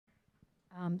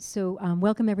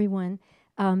Welcome everyone.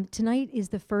 Tonight is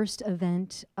the first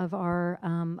event of our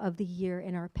of the year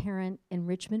in our parent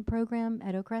enrichment program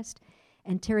at Oakcrest.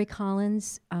 And Terry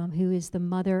Collins, who is the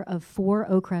mother of 4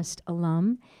 Oakcrest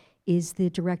alum, is the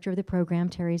director of the program.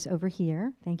 Terry's over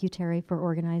here. Thank you, Terry, for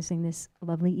organizing this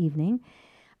lovely evening.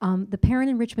 The parent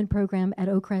enrichment program at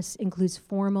Oakcrest includes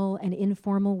formal and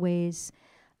informal ways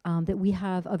that we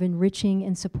have of enriching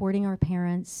and supporting our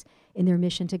parents in their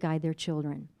mission to guide their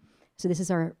children. So this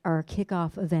is our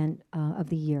kickoff event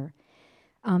of the year.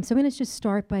 So I'm going to just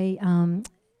start by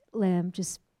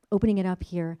just opening it up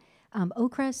here.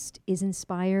 Oakcrest is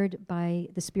inspired by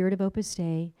the spirit of Opus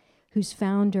Dei, whose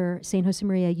founder, St.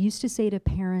 Josemaria, used to say to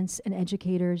parents and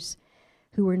educators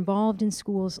who were involved in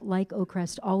schools like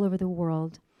Oakcrest all over the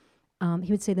world,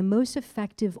 he would say the most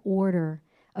effective order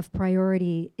of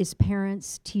priority is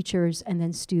parents, teachers, and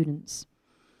then students.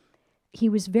 He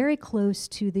was very close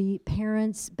to the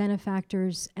parents,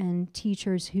 benefactors, and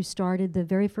teachers who started the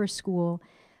very first school,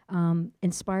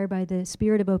 inspired by the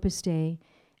spirit of Opus Dei.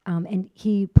 And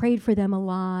he prayed for them a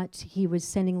lot. He was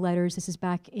sending letters. This is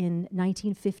back in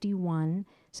 1951,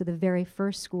 so the very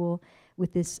first school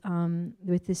with this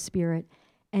spirit.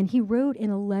 And he wrote in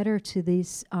a letter to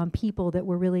these people that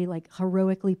were really like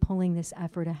heroically pulling this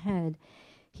effort ahead.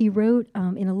 He wrote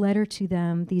in a letter to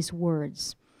them these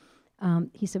words.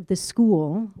 He said, the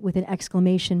school, with an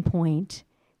exclamation point,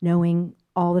 knowing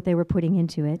all that they were putting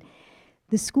into it.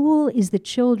 The school is the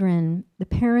children, the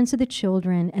parents of the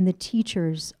children, and the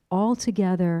teachers all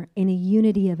together in a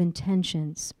unity of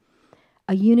intentions,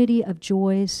 a unity of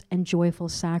joys and joyful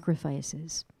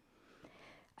sacrifices.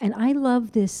 And I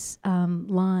love this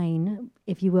line,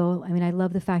 if you will. I mean, I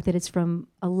love the fact that it's from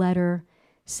a letter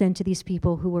sent to these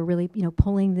people who were really,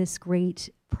 pulling this great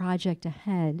project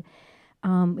ahead.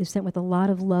 It was sent with a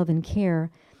lot of love and care.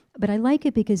 But I like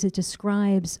it because it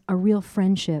describes a real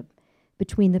friendship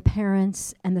between the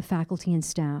parents and the faculty and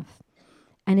staff.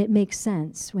 And it makes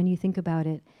sense when you think about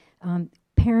it.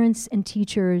 Parents and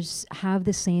teachers have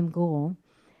the same goal,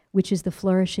 which is the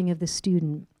flourishing of the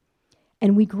student.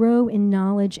 And we grow in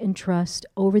knowledge and trust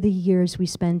over the years we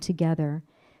spend together.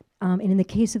 And in the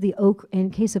case of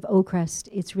Oakcrest,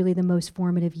 it's really the most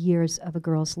formative years of a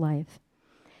girl's life.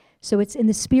 So it's in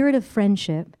the spirit of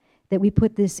friendship that we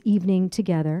put this evening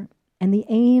together, and the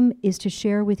aim is to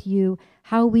share with you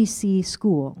how we see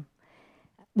school,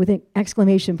 with an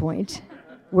exclamation point.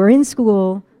 We're in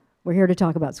school, we're here to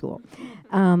talk about school.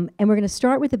 And we're going to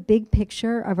start with a big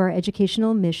picture of our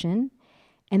educational mission,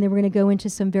 and then we're going to go into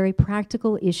some very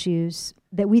practical issues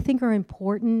that we think are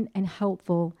important and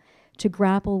helpful to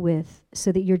grapple with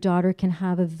so that your daughter can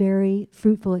have a very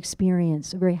fruitful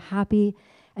experience, a very happy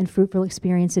and fruitful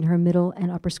experience in her middle and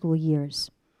upper school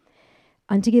years.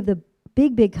 And to give the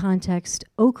big context,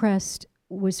 Oakcrest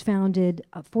was founded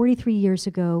 43 years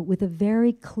ago with a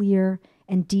very clear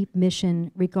and deep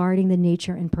mission regarding the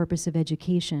nature and purpose of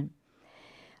education.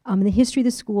 In the history of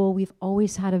the school, we've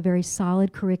always had a very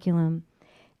solid curriculum,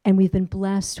 and we've been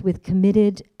blessed with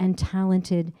committed and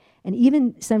talented and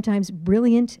even sometimes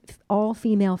brilliant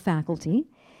all-female faculty,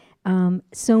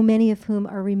 so many of whom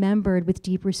are remembered with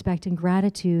deep respect and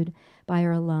gratitude by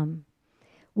our alum.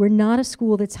 We're not a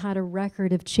school that's had a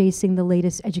record of chasing the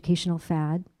latest educational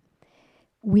fad.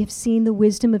 We've seen the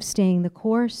wisdom of staying the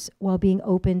course while being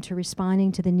open to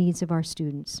responding to the needs of our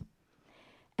students.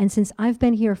 And since I've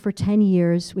been here for 10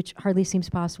 years, which hardly seems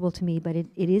possible to me, but it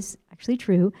is actually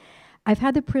true, I've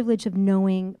had the privilege of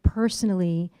knowing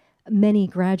personally many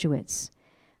graduates.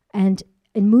 And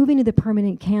in moving to the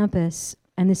permanent campus,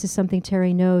 and this is something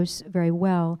Terry knows very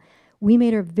well, we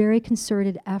made a very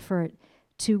concerted effort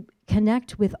to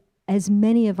connect with as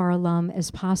many of our alum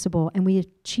as possible, and we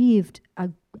achieved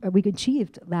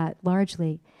that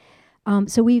largely.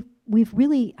 So we've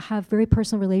really have very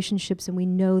personal relationships, and we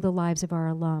know the lives of our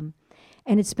alum.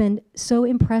 And it's been so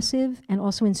impressive and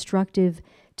also instructive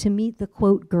to meet the,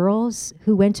 quote, girls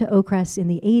who went to Oakcrest in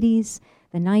the 80s,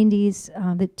 the 90s,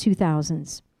 the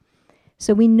 2000s.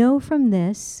 So we know from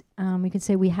this, we can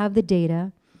say we have the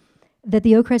data, that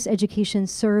the Oakcrest education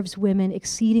serves women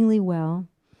exceedingly well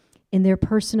in their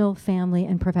personal, family,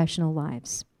 and professional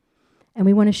lives. And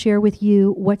we want to share with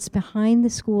you what's behind the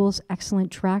school's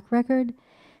excellent track record,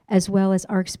 as well as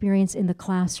our experience in the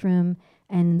classroom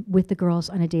and with the girls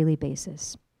on a daily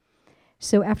basis.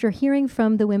 So after hearing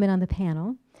from the women on the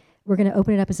panel, we're going to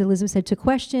open it up, as Elizabeth said, to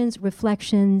questions,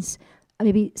 reflections,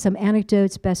 maybe some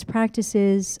anecdotes, best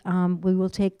practices. We will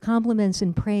take compliments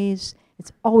and praise.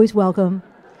 It's always welcome.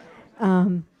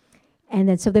 And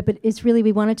then but it's really,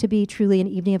 we want it to be truly an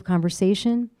evening of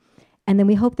conversation. And then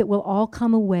we hope that we'll all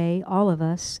come away, all of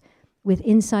us, with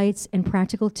insights and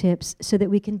practical tips so that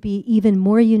we can be even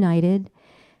more united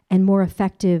and more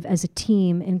effective as a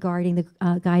team in guiding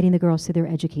the girls through their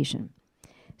education.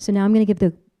 So now I'm going to give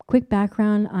the quick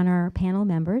background on our panel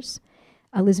members.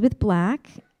 Elizabeth Black,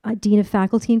 Dean of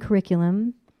Faculty and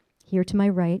Curriculum, here to my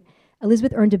right.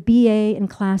 Elizabeth earned a BA in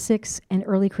Classics and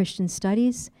Early Christian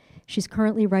Studies. She's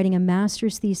currently writing a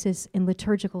master's thesis in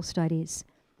Liturgical Studies.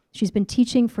 She's been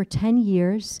teaching for 10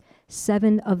 years,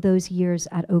 7 of those years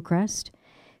at Oakcrest.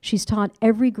 She's taught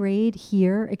every grade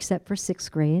here except for 6th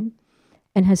grade,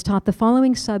 and has taught the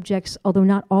following subjects, although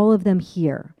not all of them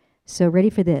here. So ready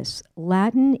for this: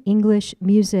 Latin, English,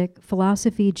 music,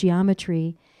 philosophy,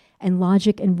 geometry, and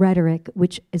logic and rhetoric,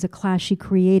 which is a class she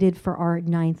created for our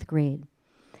 9th grade.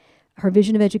 Her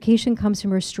vision of education comes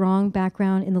from her strong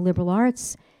background in the liberal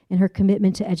arts and her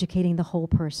commitment to educating the whole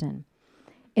person.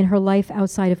 In her life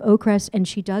outside of Oakcrest, and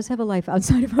she does have a life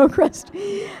outside of Oakcrest,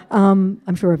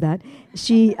 I'm sure of that,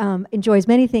 she enjoys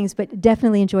many things, but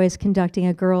definitely enjoys conducting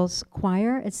a girls'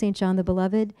 choir at St. John the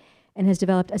Beloved, and has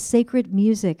developed a sacred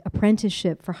music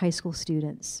apprenticeship for high school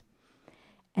students.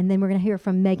 And then we're going to hear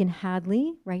from Megan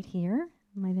Hadley right here.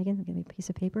 Am I Megan? Give me a piece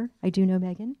of paper. I do know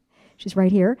Megan. She's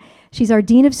right here. She's our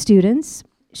Dean of Students.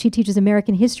 She teaches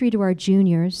American history to our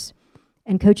juniors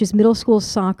and coaches middle school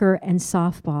soccer and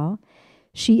softball.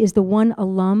 She is the one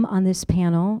alum on this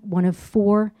panel, one of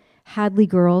 4 Hadley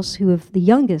girls the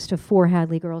youngest of 4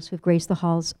 Hadley girls who have graced the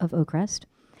halls of Oakcrest.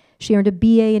 She earned a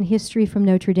BA in history from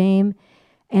Notre Dame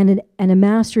and a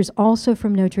master's also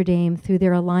from Notre Dame through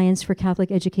their Alliance for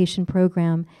Catholic Education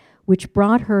program, which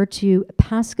brought her to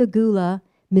Pascagoula,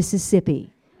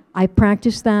 Mississippi. I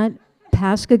practiced that,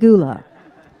 Pascagoula.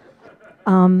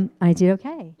 I did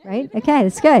okay, right? Okay,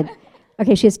 that's good.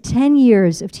 Okay, she has 10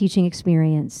 years of teaching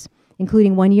experience,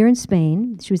 including 1 year in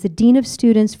Spain. She was the Dean of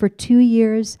Students for 2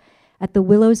 years at the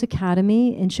Willows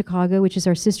Academy in Chicago, which is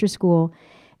our sister school,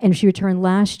 and she returned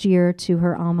last year to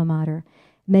her alma mater.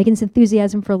 Megan's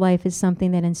enthusiasm for life is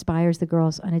something that inspires the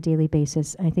girls on a daily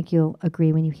basis. I think you'll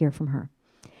agree when you hear from her.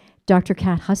 Dr.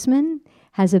 Kat Hussman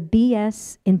has a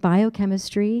BS in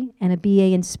biochemistry and a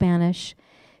BA in Spanish.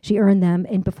 She earned them,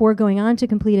 and before going on to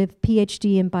complete a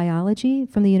PhD in biology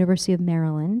from the University of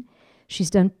Maryland. She's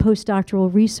done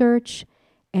postdoctoral research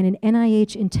and an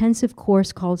NIH intensive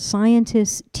course called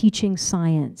Scientists Teaching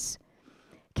Science.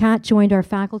 Kat joined our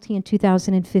faculty in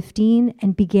 2015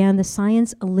 and began the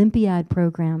Science Olympiad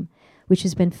program, which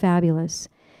has been fabulous.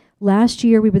 Last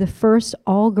year, we were the first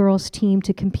all-girls team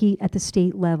to compete at the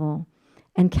state level,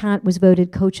 and Kat was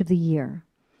voted Coach of the Year.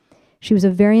 She was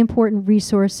a very important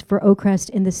resource for Oakcrest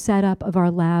in the setup of our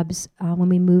labs when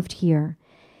we moved here.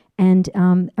 And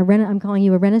I'm calling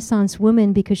you a Renaissance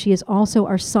woman because she is also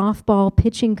our softball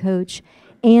pitching coach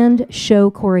and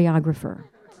show choreographer.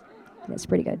 That's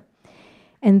pretty good.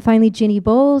 And finally, Ginny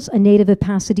Bowles, a native of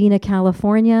Pasadena,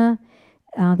 California,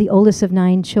 the oldest of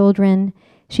 9 children.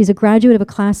 She's a graduate of a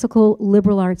classical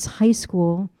liberal arts high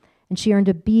school, and she earned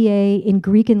a BA in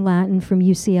Greek and Latin from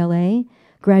UCLA,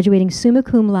 graduating summa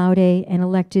cum laude and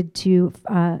elected to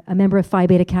a member of Phi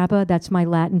Beta Kappa. That's my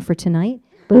Latin for tonight,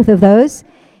 both of those.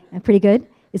 Pretty good.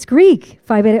 It's Greek,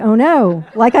 Phi Beta, oh no,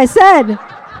 like I said.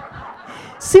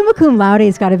 Summa cum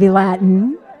laude's got to be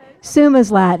Latin.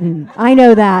 Summa's Latin. I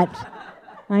know that.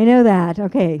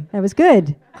 Okay, that was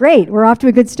good. Great, we're off to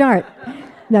a good start.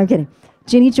 No, I'm kidding.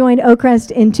 Ginny joined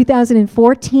Oakcrest in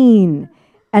 2014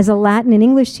 as a Latin and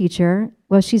English teacher.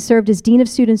 While she served as Dean of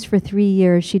Students for 3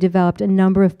 years, she developed a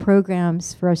number of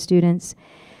programs for our students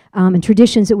and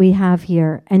traditions that we have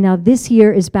here. And now this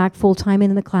year is back full-time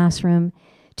in the classroom,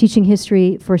 teaching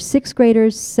history for 6th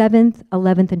graders, 7th,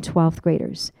 11th, and 12th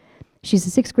graders. She's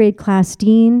a 6th grade class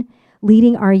dean,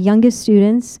 leading our youngest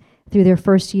students through their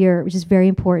first year, which is very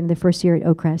important, the first year at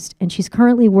Oakcrest. And she's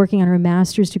currently working on her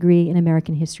master's degree in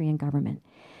American history and government.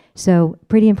 So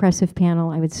pretty impressive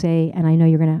panel, I would say, and I know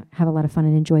you're going to have a lot of fun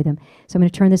and enjoy them. So I'm going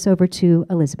to turn this over to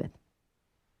Elizabeth.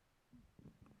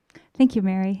 Thank you,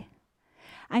 Mary.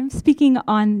 I'm speaking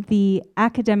on the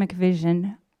academic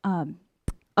vision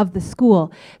of the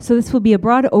school. So this will be a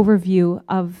broad overview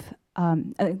of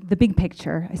the big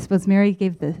picture. I suppose Mary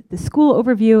gave the school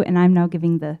overview, and I'm now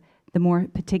giving the more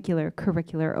particular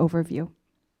curricular overview.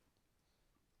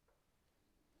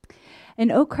 An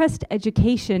Oakcrest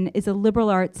education is a liberal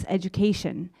arts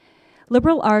education.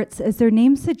 Liberal arts, as their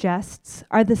name suggests,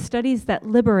 are the studies that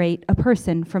liberate a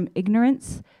person from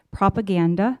ignorance,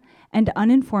 propaganda, and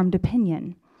uninformed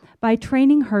opinion by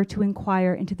training her to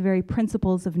inquire into the very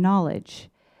principles of knowledge,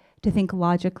 to think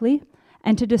logically,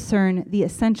 and to discern the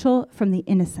essential from the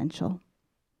inessential.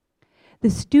 The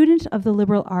student of the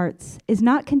liberal arts is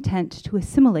not content to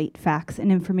assimilate facts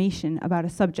and information about a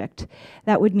subject.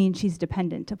 That would mean she's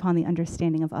dependent upon the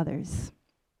understanding of others.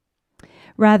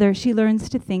 Rather, she learns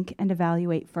to think and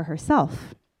evaluate for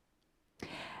herself.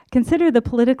 Consider the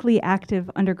politically active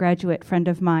undergraduate friend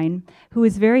of mine who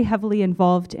is very heavily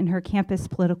involved in her campus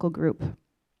political group.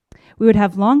 We would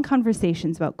have long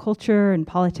conversations about culture and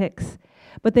politics,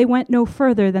 but they went no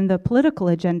further than the political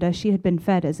agenda she had been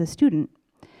fed as a student.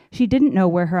 She didn't know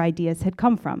where her ideas had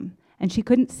come from, and she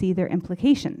couldn't see their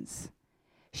implications.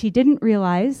 She didn't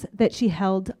realize that she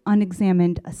held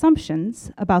unexamined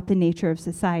assumptions about the nature of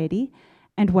society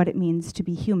and what it means to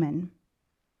be human.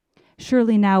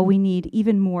 Surely now we need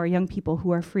even more young people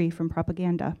who are free from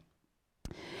propaganda.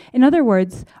 In other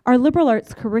words, our liberal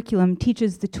arts curriculum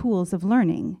teaches the tools of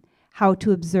learning, how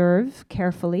to observe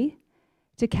carefully,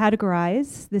 to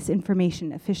categorize this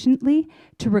information efficiently,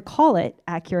 to recall it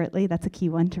accurately, that's a key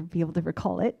one, to be able to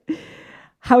recall it,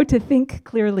 how to think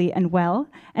clearly and well,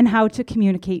 and how to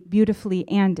communicate beautifully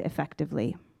and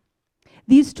effectively.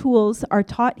 These tools are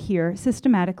taught here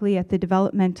systematically at the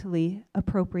developmentally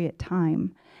appropriate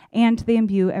time, and they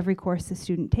imbue every course the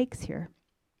student takes here.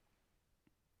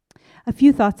 A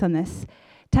few thoughts on this.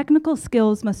 Technical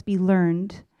skills must be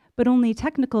learned, but only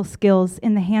technical skills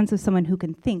in the hands of someone who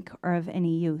can think are of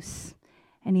any use.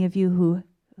 Any of you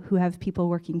who have people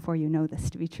working for you know this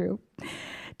to be true.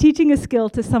 Teaching a skill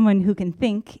to someone who can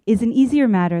think is an easier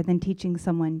matter than teaching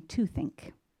someone to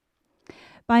think.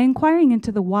 By inquiring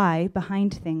into the why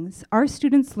behind things, our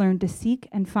students learn to seek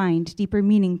and find deeper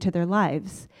meaning to their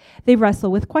lives. They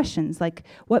wrestle with questions like,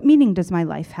 what meaning does my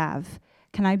life have?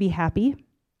 Can I be happy?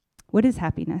 What is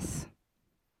happiness?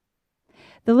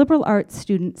 The liberal arts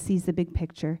student sees the big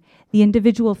picture. The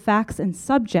individual facts and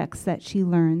subjects that she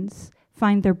learns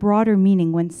find their broader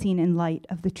meaning when seen in light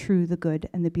of the true, the good,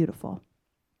 and the beautiful.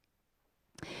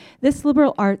 This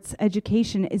liberal arts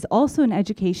education is also an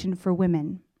education for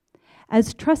women.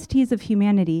 As trustees of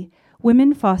humanity,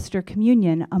 women foster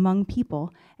communion among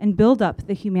people and build up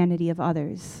the humanity of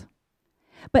others.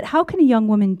 But how can a young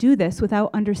woman do this without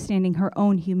understanding her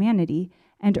own humanity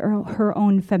and her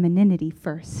own femininity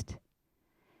first?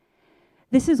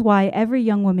 This is why every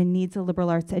young woman needs a liberal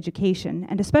arts education,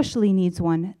 and especially needs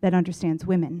one that understands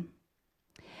women.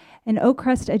 An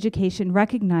Oakcrest education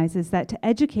recognizes that to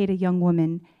educate a young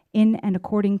woman in and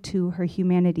according to her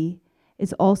humanity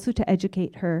is also to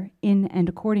educate her in and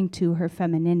according to her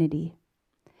femininity.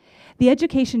 The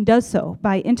education does so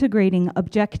by integrating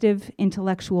objective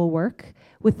intellectual work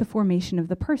with the formation of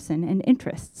the person and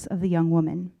interests of the young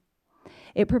woman.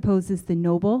 It proposes the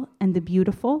noble and the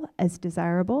beautiful as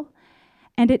desirable,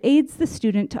 and it aids the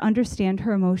student to understand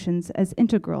her emotions as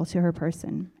integral to her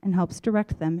person and helps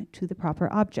direct them to the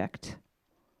proper object.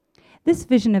 This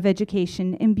vision of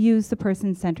education imbues the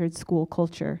person-centered school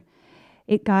culture.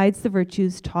 It guides the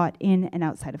virtues taught in and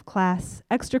outside of class,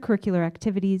 extracurricular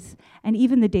activities, and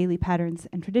even the daily patterns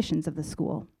and traditions of the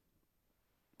school.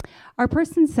 Our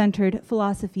person-centered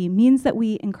philosophy means that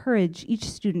we encourage each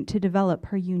student to develop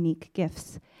her unique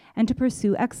gifts and to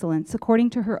pursue excellence according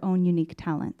to her own unique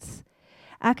talents.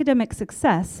 Academic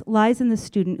success lies in the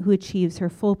student who achieves her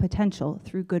full potential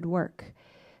through good work,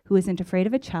 who isn't afraid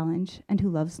of a challenge, and who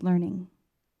loves learning.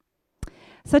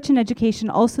 Such an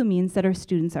education also means that our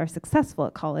students are successful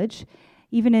at college,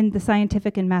 even in the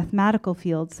scientific and mathematical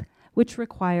fields, which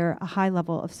require a high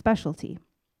level of specialty.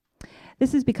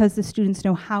 This is because the students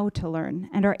know how to learn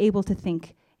and are able to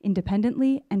think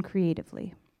independently and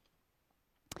creatively.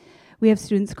 We have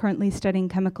students currently studying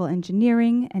chemical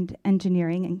engineering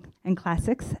and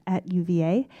classics at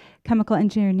UVA, chemical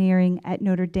engineering at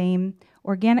Notre Dame,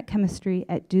 organic chemistry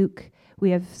at Duke.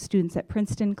 We have students at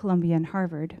Princeton, Columbia, and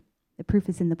Harvard. The proof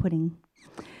is in the pudding.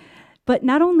 But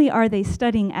not only are they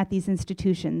studying at these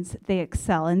institutions, they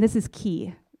excel, and this is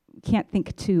key. You can't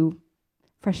think to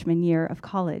freshman year of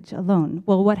college alone.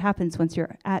 Well, what happens once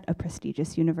you're at a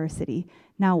prestigious university?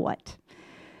 Now what?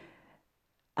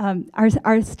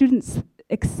 Our students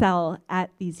excel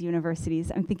at these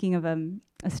universities. I'm thinking of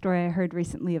a story I heard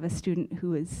recently of a student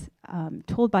who was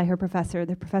told by her professor,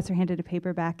 the professor handed a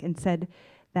paper back and said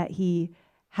that he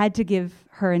had to give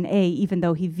her an A even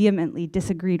though he vehemently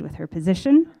disagreed with her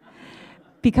position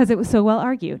because it was so well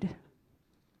argued.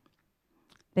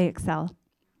 They excel.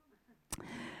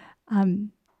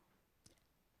 When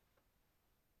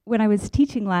I was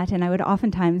teaching Latin, I would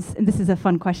oftentimes, and this is a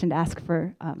fun question to ask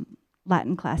for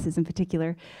Latin classes in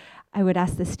particular, I would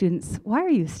ask the students, why are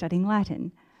you studying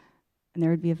Latin? And there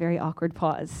would be a very awkward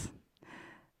pause.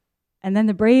 And then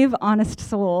the brave, honest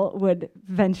soul would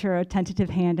venture a tentative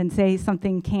hand and say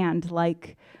something canned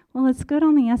like, well, it's good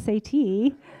on the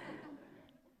SAT.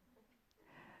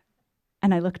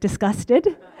 And I look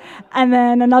disgusted. And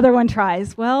then another one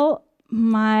tries, well,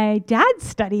 my dad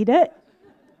studied it,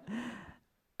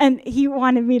 and he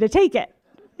wanted me to take it.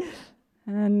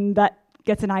 And that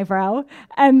gets an eyebrow.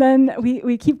 And then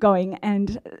we keep going,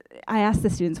 and I ask the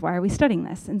students, why are we studying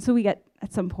this? And so we get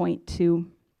at some point to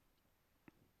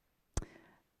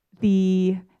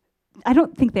I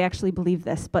don't think they actually believe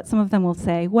this, but some of them will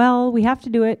say, well, we have to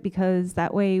do it because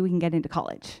that way we can get into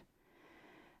college.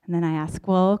 And then I ask,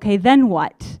 well, okay, then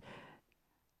what?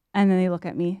 And then they look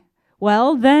at me,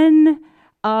 well, then,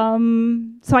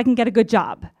 so I can get a good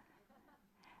job.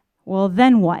 Well,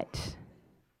 then what?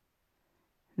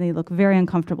 They look very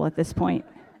uncomfortable at this point.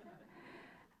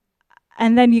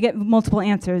 And then you get multiple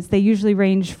answers. They usually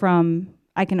range from,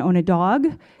 I can own a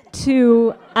dog,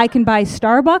 to, I can buy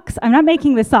Starbucks. I'm not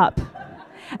making this up.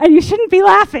 And you shouldn't be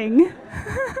laughing.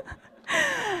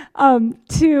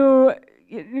 To,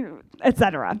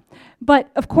 etc.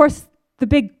 But of course, the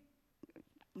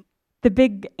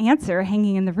big answer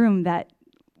hanging in the room that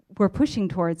we're pushing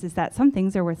towards is that some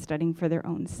things are worth studying for their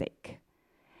own sake.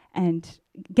 And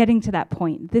getting to that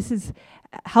point, this is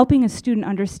helping a student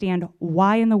understand,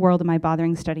 why in the world am I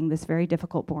bothering studying this very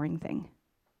difficult, boring thing?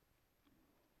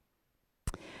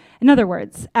 In other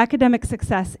words, academic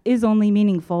success is only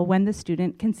meaningful when the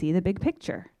student can see the big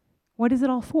picture. What is it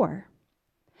all for?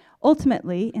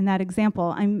 Ultimately, in that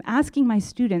example, I'm asking my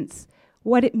students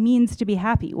what it means to be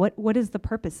happy. What is the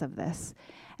purpose of this?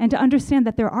 And to understand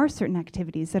that there are certain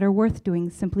activities that are worth doing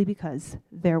simply because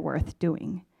they're worth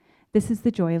doing. This is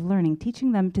the joy of learning,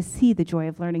 teaching them to see the joy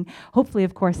of learning. Hopefully,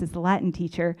 of course, as the Latin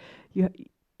teacher, you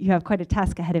have quite a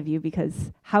task ahead of you,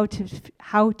 because how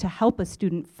to help a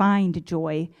student find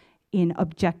joy in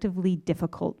objectively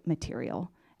difficult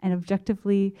material and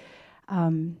objectively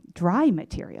dry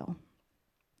material.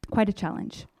 Quite a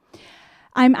challenge.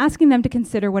 I'm asking them to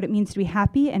consider what it means to be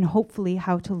happy and hopefully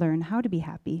how to learn how to be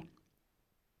happy.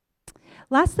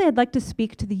 Lastly, I'd like to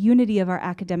speak to the unity of our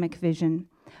academic vision.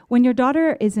 When your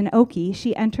daughter is in Oki,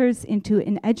 she enters into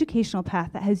an educational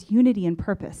path that has unity and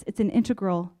purpose. It's an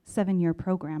integral 7-year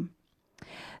program.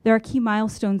 There are key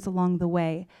milestones along the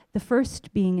way. The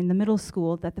first being in the middle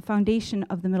school, that the foundation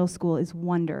of the middle school is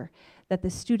wonder, that the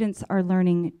students are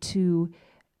learning to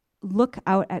look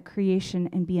out at creation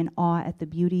and be in awe at the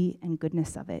beauty and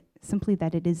goodness of it, simply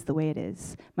that it is the way it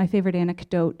is. My favorite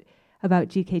anecdote about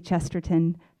G.K.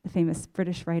 Chesterton, the famous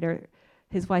British writer,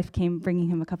 his wife came bringing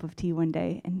him a cup of tea one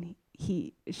day, and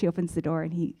she opens the door,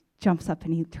 and he jumps up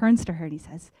and he turns to her and he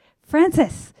says,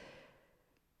 "Frances,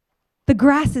 the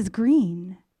grass is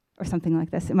green," or something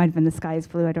like this. It might have been "the sky is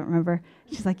blue," I don't remember.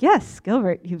 She's like, "Yes,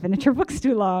 Gilbert, you've been at your books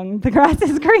too long. The grass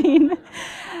is green."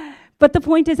 But the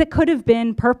point is, it could have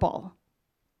been purple.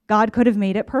 God could have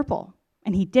made it purple,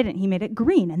 and he didn't. He made it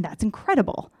green, and that's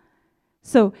incredible.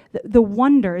 So the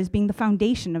wonder is being the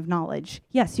foundation of knowledge.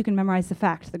 Yes, you can memorize the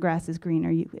fact the grass is green,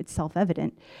 or it's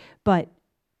self-evident, but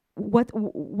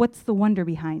what's the wonder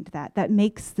behind that? That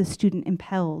makes the student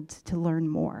impelled to learn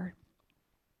more.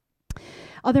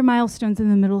 Other milestones in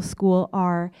the middle school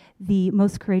are the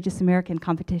Most Courageous American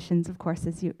competitions, of course,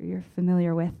 as you're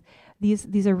familiar with.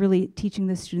 These are really teaching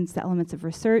the students the elements of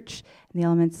research and the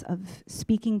elements of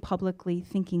speaking publicly,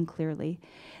 thinking clearly.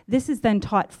 This is then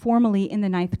taught formally in the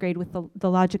 9th grade with the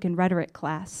logic and rhetoric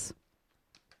class,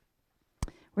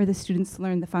 where the students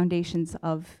learn the foundations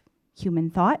of human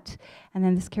thought. And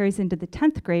then this carries into the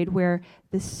 10th grade, where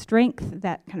the strength,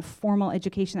 that kind of formal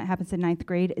education that happens in 9th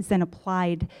grade, is then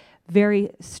applied very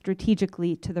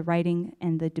strategically to the writing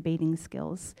and the debating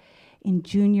skills. In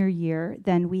junior year,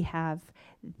 then we have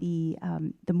the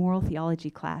moral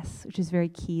theology class, which is very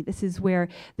key. This is where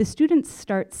the students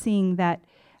start seeing that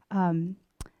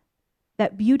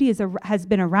that beauty has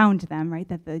been around them, right?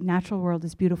 That the natural world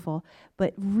is beautiful,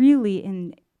 but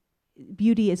really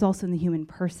beauty is also in the human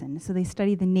person. So they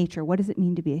study the nature. What does it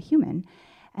mean to be a human?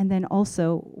 And then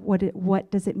also,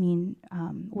 what does it mean?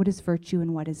 What is virtue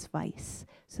and what is vice?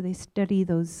 So they study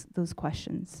those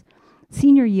questions.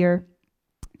 Senior year,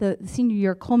 the senior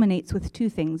year culminates with two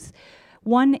things.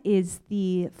 One is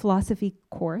the philosophy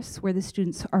course, where the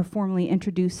students are formally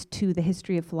introduced to the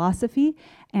history of philosophy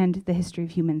and the history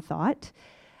of human thought,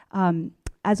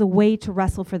 as a way to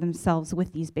wrestle for themselves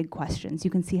with these big questions. You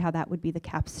can see how that would be the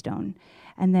capstone.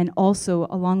 And then also,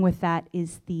 along with that,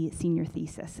 is the senior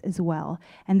thesis as well.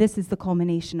 And this is the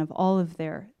culmination of all of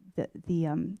the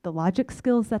logic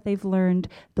skills that they've learned,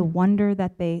 the wonder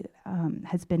that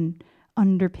has been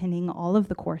underpinning all of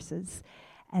the courses,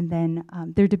 and then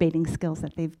their debating skills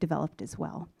that they've developed as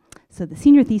well. So the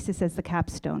senior thesis as the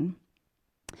capstone.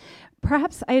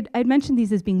 Perhaps I'd mentioned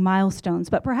these as being milestones,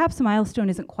 but perhaps a milestone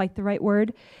isn't quite the right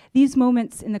word. These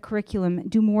moments in the curriculum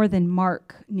do more than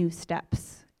mark new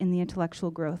steps in the intellectual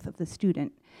growth of the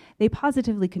student. They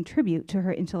positively contribute to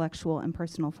her intellectual and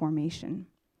personal formation.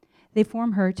 They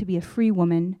form her to be a free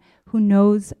woman who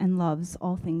knows and loves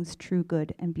all things true,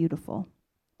 good, and beautiful.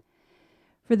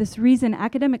 For this reason,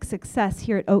 academic success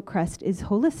here at Oakcrest is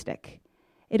holistic.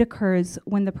 It occurs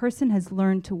when the person has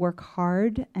learned to work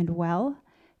hard and well,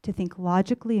 to think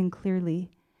logically and clearly,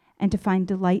 and to find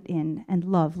delight in and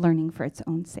love learning for its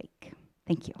own sake.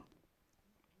 Thank you.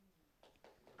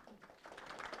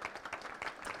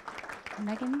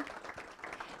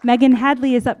 Megan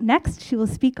Hadley is up next. She will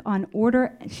speak on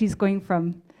order. She's going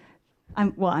from,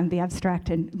 I'm the abstract,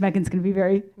 and Megan's going to be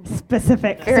very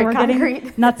specific. Very so we're concrete.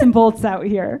 getting nuts and bolts out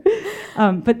here.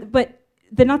 But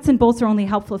the nuts and bolts are only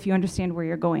helpful if you understand where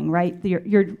you're going, right?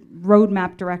 Your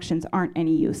roadmap directions aren't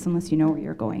any use unless you know where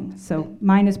you're going. So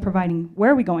mine is providing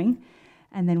where are we going,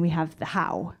 and then we have the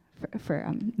how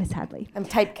for Ms. Hadley. I'm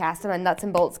typecast. I'm a nuts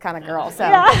and bolts kind of girl. So,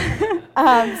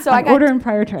 Yeah. so I got order and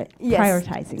prioritizing.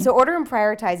 Yes. So order and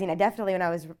prioritizing. I definitely, when I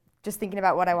was just thinking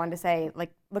about what I wanted to say, like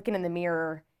looking in the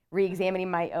mirror, re-examining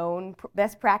my own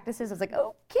best practices, I was like,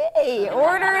 okay,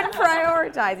 order and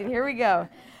prioritizing. Here we go.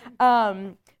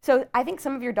 So I think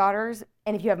some of your daughters,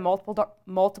 and if you have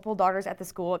multiple daughters at the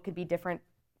school, it could be different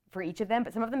for each of them,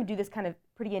 but some of them do this kind of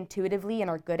pretty intuitively and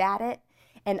are good at it,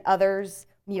 and others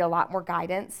need a lot more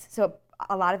guidance. So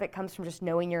a lot of it comes from just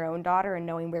knowing your own daughter and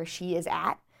knowing where she is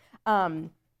at.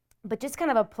 But just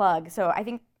kind of a plug. So I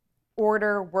think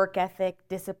order, work ethic,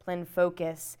 discipline,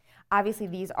 focus, obviously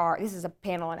this is a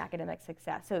panel on academic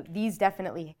success. So these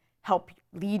definitely help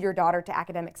lead your daughter to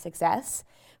academic success.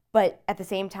 But at the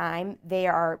same time, they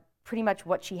are pretty much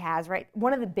what she has, right?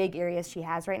 One of the big areas she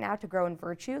has right now to grow in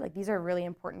virtue, like these are really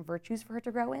important virtues for her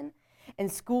to grow in. And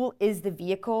school is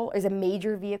a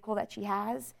major vehicle that she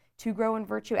has to grow in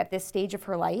virtue at this stage of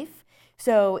her life.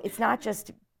 So it's not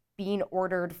just being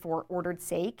ordered for ordered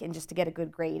sake and just to get a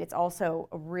good grade. It's also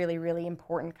a really, really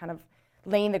important kind of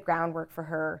laying the groundwork for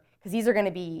her, because these are going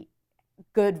to be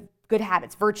good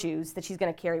habits, virtues that she's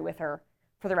going to carry with her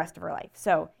for the rest of her life.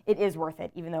 So it is worth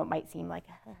it, even though it might seem like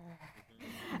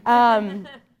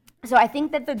so I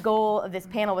think that the goal of this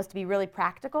panel was to be really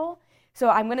practical. So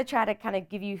I'm going to try to kind of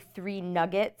give you 3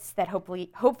 nuggets that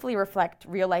hopefully reflect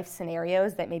real life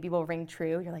scenarios that maybe will ring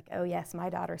true. You're like, oh yes, my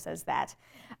daughter says that.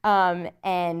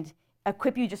 And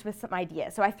equip you just with some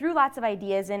ideas. So I threw lots of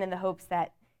ideas in the hopes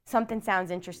that something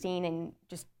sounds interesting and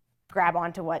just grab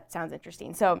onto what sounds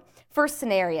interesting. So first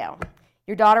scenario,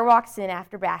 your daughter walks in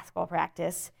after basketball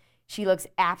practice. She looks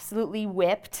absolutely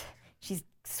whipped. She's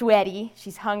sweaty,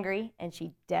 she's hungry, and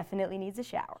she definitely needs a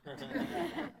shower.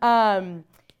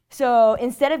 So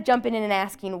instead of jumping in and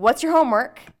asking, what's your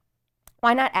homework?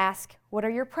 Why not ask, what are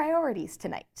your priorities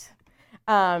tonight?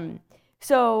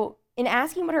 So in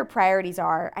asking what her priorities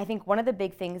are, I think one of the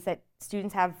big things that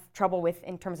students have trouble with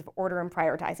in terms of order and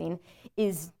prioritizing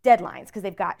is deadlines, because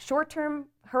they've got short-term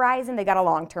horizon, they've got a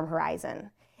long-term horizon.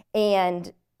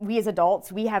 And we as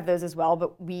adults, we have those as well,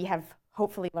 but we have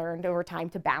hopefully learned over time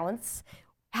to balance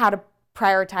how to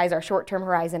prioritize our short-term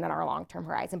horizon and our long-term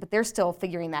horizon, but they're still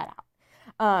figuring that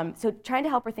out. So trying to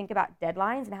help her think about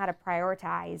deadlines and how to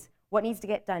prioritize what needs to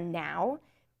get done now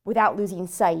without losing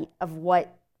sight of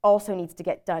what also needs to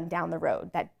get done down the road,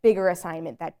 that bigger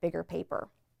assignment, that bigger paper.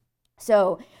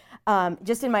 So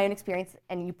just in my own experience,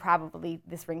 and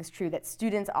this rings true, that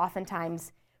students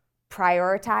oftentimes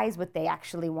prioritize what they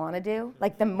actually want to do,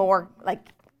 like the more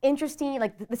interesting,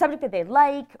 like the subject that they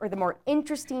like, or the more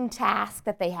interesting task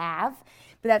that they have,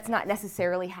 but that's not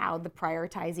necessarily how the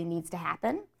prioritizing needs to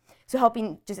happen. So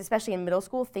helping, just especially in middle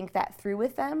school, think that through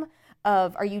with them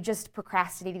of, are you just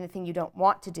procrastinating the thing you don't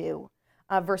want to do,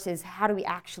 versus how do we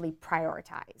actually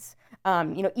prioritize?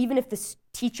 Even if the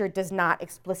teacher does not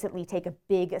explicitly take a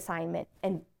big assignment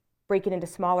and break it into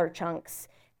smaller chunks,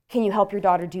 can you help your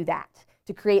daughter do that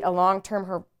to create a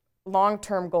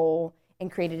long-term goal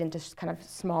and create it into kind of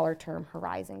smaller term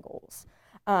horizon goals?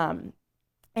 And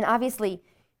obviously,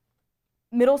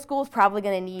 middle school is probably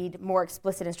going to need more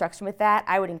explicit instruction with that.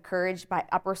 I would encourage by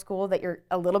upper school that you're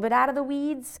a little bit out of the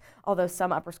weeds, although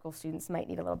some upper school students might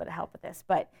need a little bit of help with this.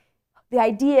 But the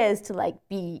idea is to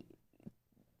be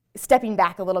stepping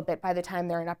back a little bit by the time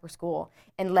they're in upper school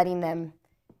and letting them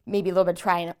maybe a little bit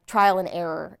trial and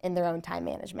error in their own time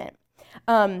management.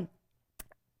 When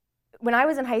I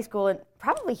was in high school, and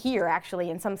probably here actually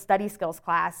in some study skills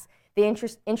class, they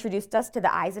introduced us to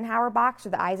the Eisenhower box or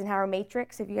the Eisenhower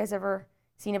matrix. Have you guys ever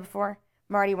seen it before?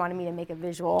 Marty wanted me to make a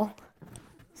visual,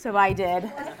 so I did.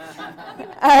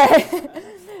 All right.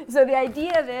 So the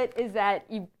idea of it is that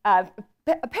you,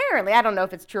 apparently, I don't know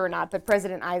if it's true or not, but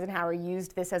President Eisenhower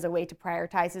used this as a way to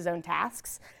prioritize his own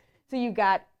tasks. So you've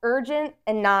got urgent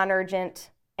and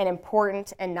non-urgent, and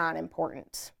important and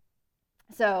non-important.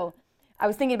 So I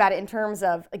was thinking about it in terms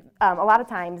of, like, a lot of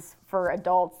times for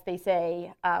adults, they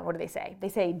say, what do they say? They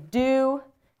say do,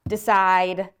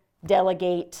 decide,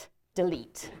 delegate,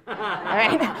 delete. All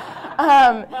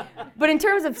right? But in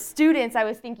terms of students, I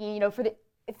was thinking, for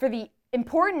the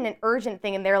important and urgent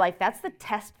thing in their life, that's the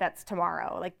test that's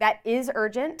tomorrow. Like, that is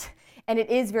urgent, and it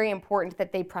is very important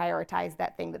that they prioritize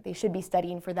that thing, that they should be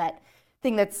studying for that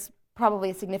thing that's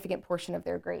probably a significant portion of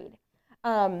their grade.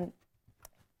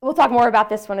 We'll talk more about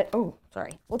this one.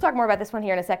 We'll talk more about this one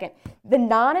here in a second. The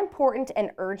non-important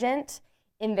and urgent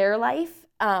in their life,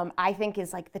 I think,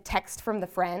 is like the text from the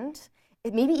friend.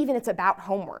 Maybe even it's about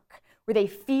homework, where they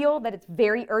feel that it's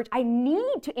very urgent. I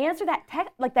need to answer that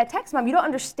text, Mom. You don't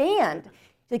understand.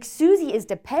 Like, Susie is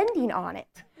depending on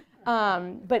it.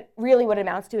 But really what it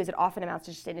amounts to is it often amounts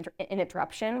to just an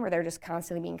interruption, where they're just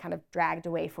constantly being kind of dragged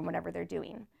away from whatever they're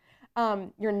doing.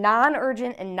 Your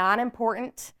non-urgent and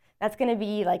non-important, that's going to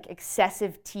be like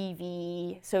excessive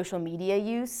TV, social media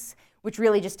use, which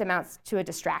really just amounts to a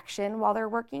distraction while they're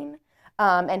working.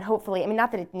 And hopefully,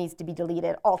 not that it needs to be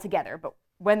deleted altogether, but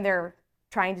when they're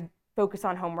trying to focus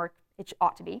on homework, it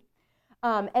ought to be.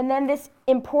 And then this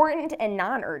important and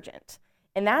non-urgent,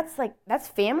 and that's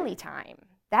family time.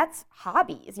 That's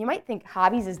hobbies. You might think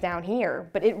hobbies is down here,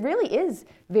 but it really is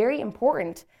very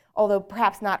important, although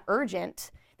perhaps not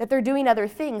urgent, that they're doing other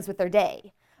things with their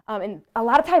day. And a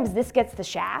lot of times this gets the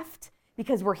shaft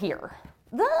because we're here.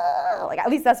 Like, at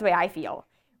least that's the way I feel,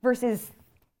 versus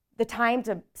the time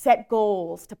to set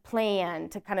goals, to plan,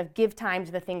 to kind of give time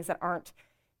to the things that aren't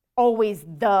always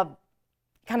the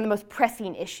kind of the most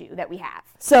pressing issue that we have.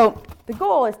 So the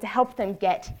goal is to help them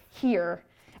get here,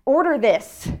 order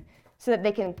this, so that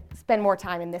they can spend more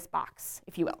time in this box,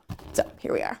 if you will. So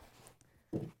here we are.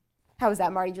 How was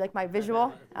that, Marty? Did you like my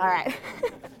visual? All right.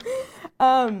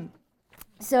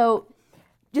 So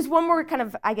just one more kind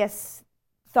of, I guess,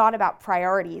 thought about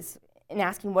priorities and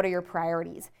asking what are your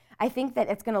priorities. I think that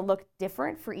it's going to look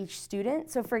different for each student.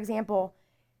 So for example,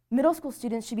 middle school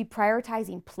students should be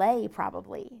prioritizing play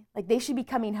probably. Like, they should be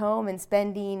coming home and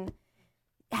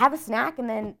have a snack and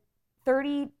then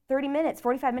 30 minutes,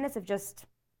 45 minutes of just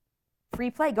free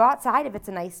play. Go outside if it's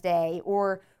a nice day,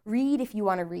 or read if you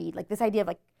want to read. Like, this idea of,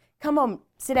 like, come home,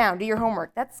 sit down, do your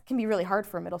homework. That can be really hard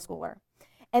for a middle schooler.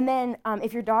 And then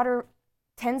if your daughter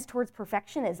tends towards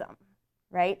perfectionism,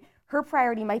 right, her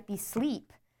priority might be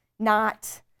sleep,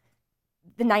 not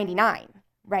the 99,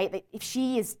 right? Like, if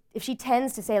she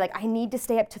tends to say, like, I need to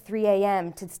stay up to 3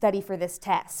 a.m. to study for this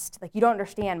test, like, you don't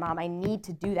understand, Mom, I need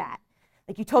to do that.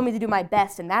 Like, you told me to do my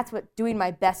best, and that's what doing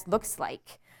my best looks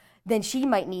like. Then she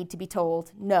might need to be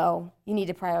told, no, you need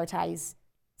to prioritize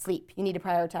sleep. You need to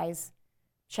prioritize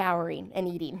showering and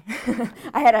eating.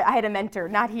 I had a mentor,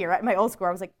 not here, at my old school.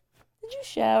 I was like, did you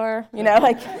shower?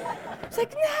 Like, it's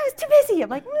like, no, I was too busy. I'm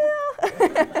like,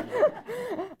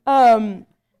 no.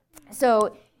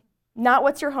 So not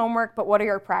what's your homework, but what are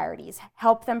your priorities?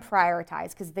 Help them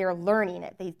prioritize, because they're learning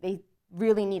it. They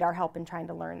really need our help in trying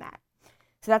to learn that.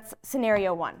 So that's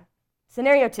scenario one.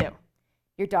 Scenario two,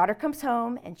 your daughter comes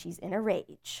home and she's in a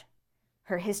rage.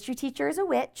 Her history teacher is a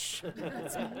witch,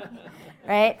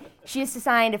 right? She is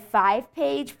assigned a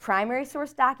 5-page primary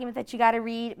source document that you got to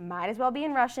read. Might as well be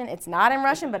in Russian. It's not in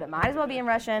Russian, but it might as well be in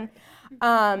Russian.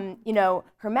 Her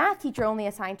math teacher only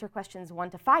assigned her questions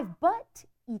 1 to 5, but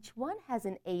each one has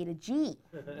an A to G.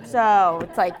 So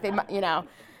it's like,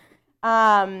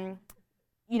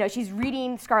 she's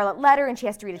reading Scarlet Letter and she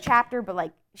has to read a chapter, but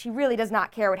like, she really does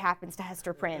not care what happens to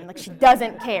Hester Prynne. Like, she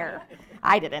doesn't care.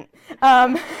 I didn't.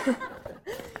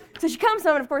 So she comes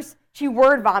home, and of course, she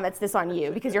word vomits this on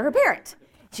you because you're her parent.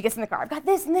 She gets in the car, I've got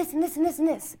this and this and this and this and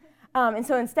this. And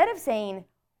so instead of saying,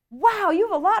 wow, you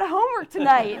have a lot of homework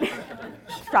tonight,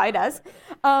 she probably does,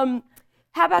 how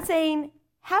about saying,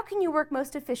 how can you work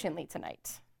most efficiently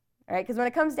tonight? All right, because when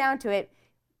it comes down to it,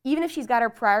 even if she's got her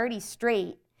priorities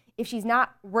straight, if she's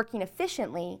not working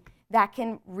efficiently, that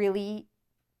can really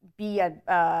be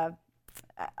a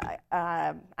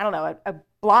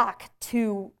block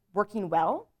to working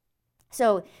well.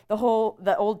 So the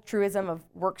old truism of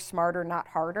work smarter, not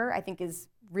harder, I think is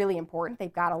really important.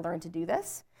 They've got to learn to do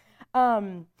this.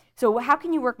 So how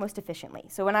can you work most efficiently?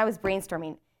 So when I was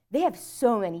brainstorming, they have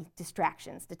so many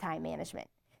distractions to time management.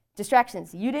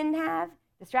 Distractions you didn't have,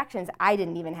 distractions I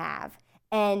didn't even have.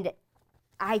 And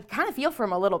I kind of feel for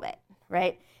them a little bit,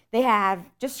 right? They have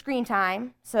just screen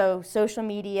time, so social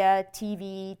media,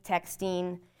 TV,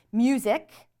 texting,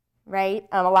 music, right?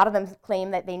 A lot of them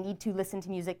claim that they need to listen to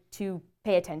music to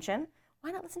pay attention.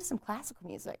 Why not listen to some classical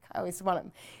music? I always want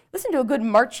to listen to a good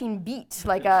marching beat,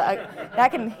 like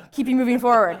that can keep you moving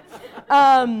forward.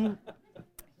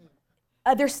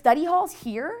 There's study halls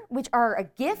here, which are a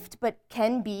gift, but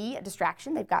can be a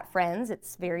distraction. They've got friends.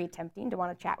 It's very tempting to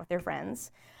want to chat with their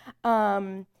friends.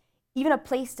 Even a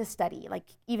place to study, like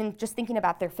even just thinking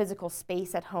about their physical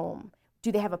space at home.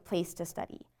 Do they have a place to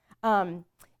study?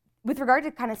 With regard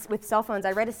to kind of with cell phones,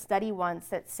 I read a study once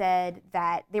that said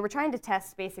that they were trying to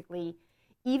test basically,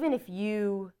 even if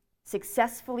you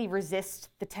successfully resist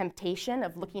the temptation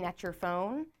of looking at your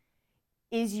phone,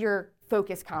 is your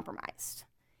focus compromised?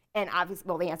 And obviously,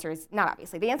 well, the answer is not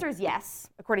obviously. The answer is yes,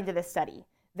 according to this study,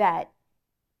 that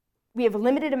we have a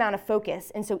limited amount of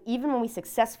focus, and so even when we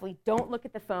successfully don't look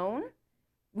at the phone,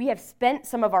 we have spent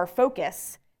some of our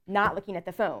focus not looking at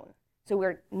the phone. So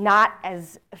we're not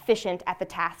as efficient at the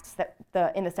tasks that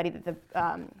in the study that the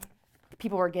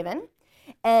people were given.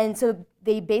 And so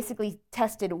they basically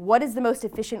tested what is the most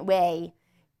efficient way,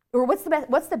 or what's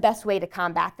the best way to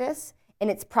combat this, and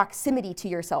it's proximity to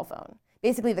your cell phone.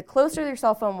 Basically, the closer your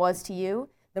cell phone was to you,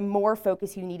 the more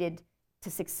focus you needed to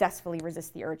successfully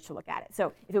resist the urge to look at it.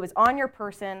 So if it was on your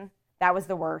person, that was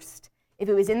the worst. If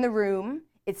it was in the room,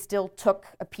 it still took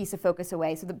a piece of focus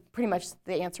away. So pretty much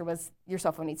the answer was your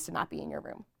cell phone needs to not be in your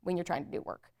room when you're trying to do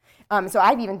work. So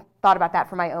I've even thought about that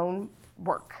for my own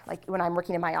work, like when I'm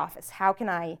working in my office. How can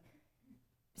I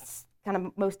kind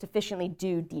of most efficiently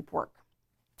do deep work?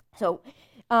 So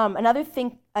another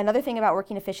thing about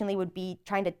working efficiently would be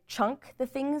trying to chunk the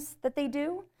things that they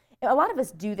do. A lot of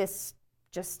us do this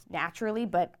just naturally,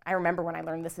 but I remember when I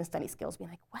learned this in study skills being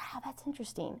like, wow, that's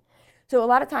interesting. So a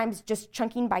lot of times just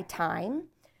chunking by time,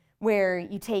 where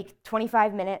you take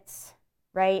 25 minutes,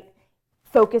 right?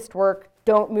 Focused work,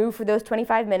 don't move for those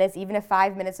 25 minutes, even if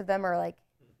 5 minutes of them are like,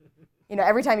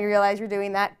 every time you realize you're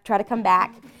doing that, try to come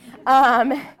back.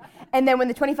 And then when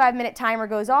the 25-minute timer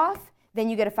goes off, then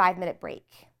you get a 5-minute break,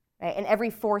 right? And every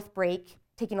fourth break,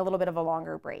 taking a little bit of a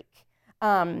longer break.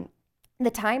 The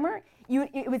timer,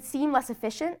 it would seem less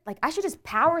efficient. Like, I should just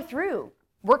power through,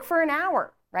 work for an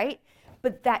hour, right?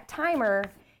 But that timer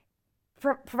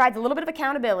provides a little bit of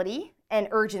accountability and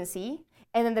urgency,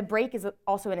 and then the break is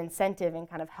also an incentive and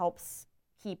kind of helps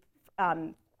keep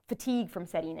fatigue from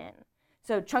setting in.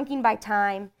 So chunking by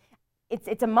time,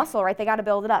 it's a muscle, right? They got to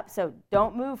build it up. So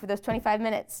don't move for those 25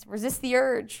 minutes. Resist the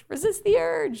urge.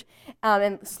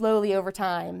 And slowly over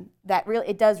time,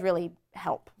 it does really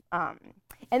help.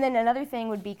 And then another thing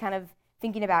would be kind of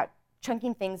thinking about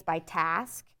chunking things by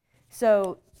task.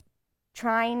 So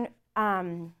trying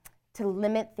to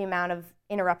limit the amount of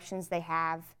interruptions they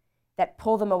have that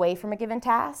pull them away from a given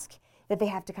task, that they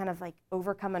have to kind of like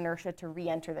overcome inertia to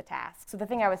re-enter the task. So the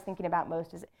thing I was thinking about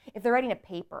most is if they're writing a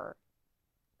paper,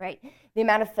 right? The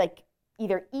amount of like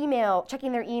either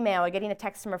checking their email or getting a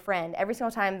text from a friend, every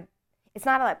single time, it's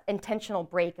not an intentional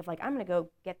break of like, I'm gonna go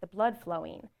get the blood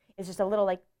flowing. It's just a little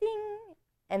like ding,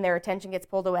 and their attention gets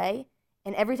pulled away.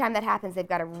 And every time that happens, they've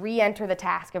got to re-enter the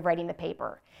task of writing the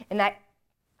paper. And that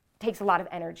takes a lot of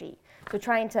energy. So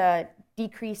trying to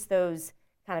decrease those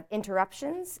kind of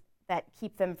interruptions that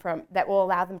will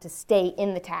allow them to stay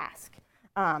in the task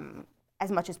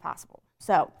as much as possible.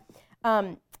 So,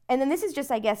 and then this is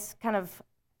just, I guess, kind of,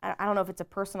 I don't know if it's a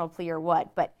personal plea or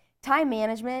what, but time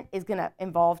management is going to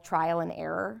involve trial and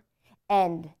error.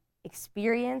 And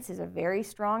experience is a very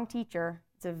strong teacher.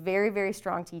 It's a very, very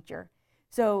strong teacher.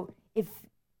 So if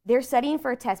they're studying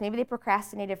for a test, maybe they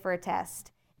procrastinated for a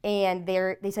test, and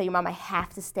they tell you, Mom, I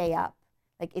have to stay up.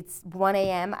 Like, it's 1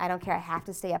 a.m., I don't care, I have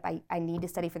to stay up, I need to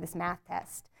study for this math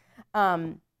test.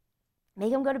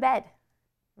 Make them go to bed,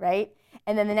 right?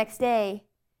 And then the next day,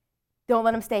 don't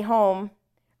let them stay home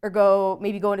or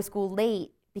maybe go into school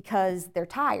late because they're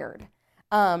tired.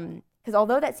 Because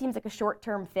although that seems like a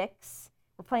short-term fix,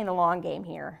 we're playing the long game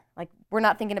here. Like, we're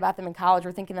not thinking about them in college,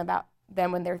 we're thinking about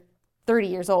them when they're 30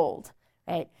 years old,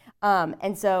 right?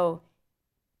 And so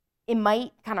it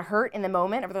might kind of hurt in the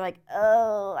moment, or they're like,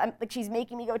 oh, she's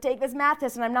making me go take this math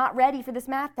test, and I'm not ready for this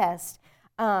math test.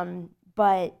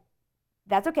 But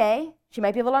that's okay. She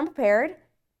might be a little unprepared.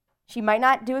 She might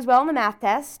not do as well in the math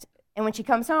test, and when she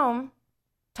comes home,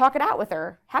 talk it out with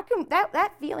her. How can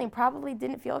that feeling probably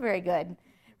didn't feel very good,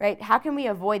 right? How can we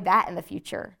avoid that in the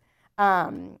future?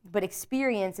 But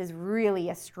experience is really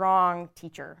a strong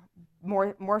teacher,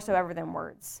 more so ever than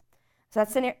words. So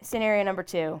that's scenario number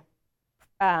 2,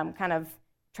 kind of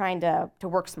trying to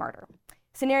work smarter.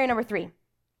 Scenario number 3,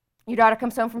 your daughter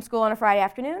comes home from school on a Friday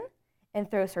afternoon and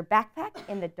throws her backpack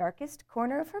in the darkest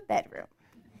corner of her bedroom.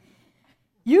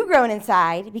 You groan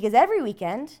inside because every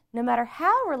weekend, no matter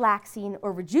how relaxing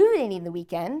or rejuvenating the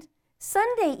weekend,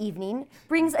 Sunday evening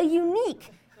brings a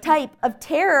unique type of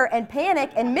terror and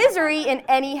panic and misery in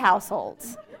any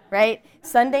households, right?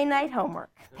 Sunday night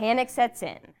homework, panic sets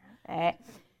in, right?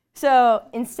 So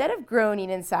instead of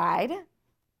groaning inside,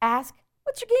 ask,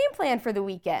 what's your game plan for the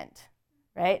weekend,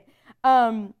 right?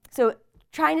 So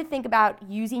trying to think about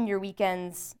using your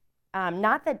weekends,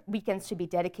 not that weekends should be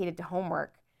dedicated to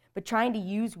homework, but trying to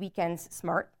use weekends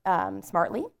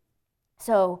smartly.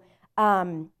 So,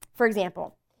 for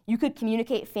example, you could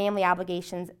communicate family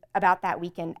obligations about that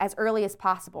weekend as early as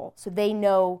possible so they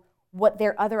know what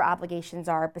their other obligations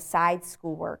are besides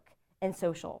schoolwork and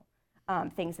social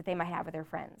things that they might have with their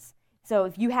friends. So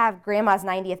if you have grandma's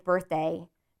 90th birthday,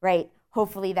 right,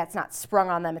 hopefully that's not sprung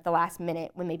on them at the last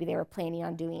minute when maybe they were planning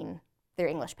on doing their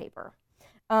English paper.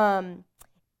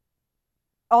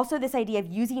 Also, this idea of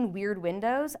using weird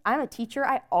windows. I'm a teacher.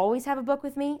 I always have a book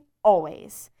with me,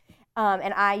 always.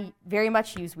 And I very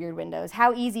much use weird windows.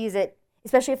 How easy is it,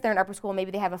 especially if they're in upper school, maybe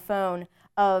they have a phone,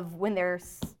 of when they're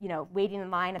waiting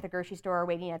in line at the grocery store or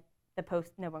waiting at the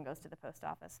post. No one goes to the post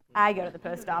office. I go to the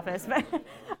post office.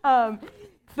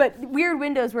 But weird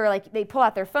windows where like they pull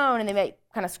out their phone and they might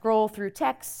kind of scroll through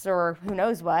texts or who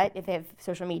knows what if they have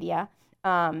social media.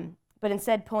 But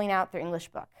instead pulling out their English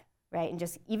book. Right, and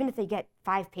just even if they get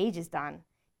 5 pages done,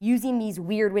 using these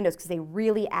weird windows because they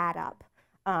really add up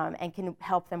and can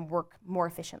help them work more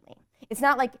efficiently. It's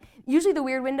not like, usually the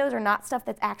weird windows are not stuff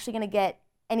that's actually going to get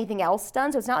anything else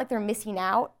done, so it's not like they're missing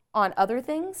out on other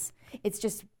things. It's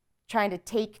just trying to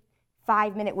take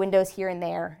 5-minute windows here and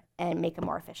there and make them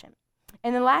more efficient.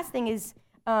 And the last thing is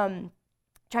trying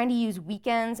to use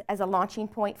weekends as a launching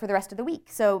point for the rest of the week.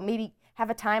 So maybe have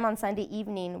a time on Sunday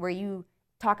evening where you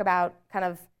talk about kind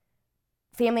of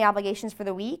family obligations for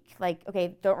the week, like,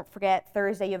 okay, don't forget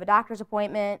Thursday you have a doctor's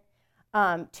appointment,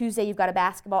 Tuesday you've got a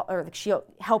basketball, or she'll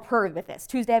help her with this.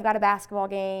 Tuesday I've got a basketball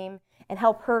game, and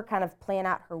help her kind of plan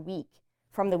out her week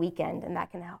from the weekend, and that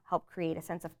can help create a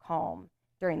sense of calm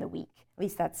during the week. At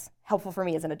least that's helpful for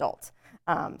me as an adult.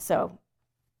 So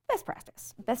best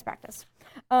practice.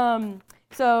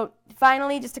 So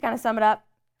finally, just to kind of sum it up,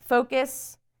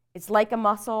 focus, it's like a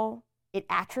muscle, it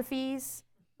atrophies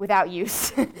without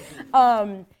use.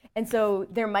 And so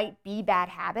there might be bad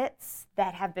habits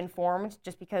that have been formed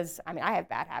just because, I mean, I have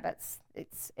bad habits.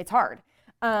 It's hard.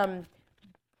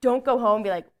 Don't go home and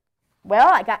be like,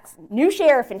 well, I got new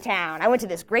sheriff in town. I went to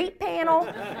this great panel,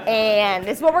 and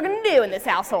this is what we're going to do in this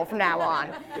household from now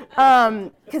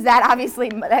on. Because that obviously,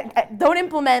 don't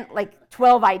implement like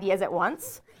 12 ideas at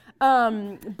once.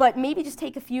 But maybe just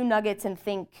take a few nuggets and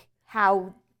think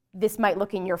how this might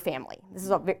look in your family. This is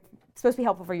supposed to be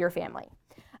helpful for your family.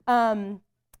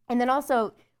 And then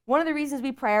also, one of the reasons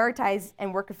we prioritize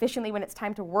and work efficiently when it's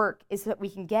time to work is so that we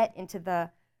can get into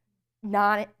the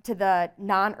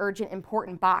non-urgent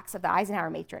important box of the Eisenhower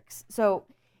matrix. So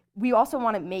we also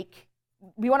want to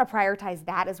prioritize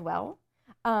that as well.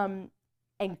 And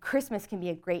Christmas can be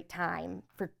a great time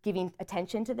for giving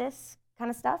attention to this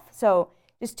kind of stuff. So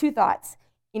just 2 thoughts.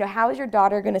 How is your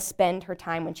daughter going to spend her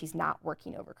time when she's not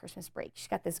working over Christmas break? She's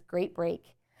got this great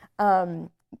break.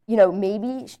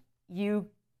 Maybe you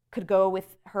could go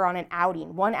with her on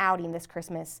one outing this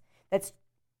Christmas that's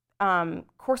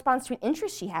corresponds to an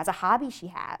interest she has, a hobby she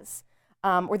has,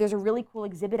 or there's a really cool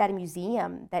exhibit at a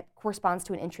museum that corresponds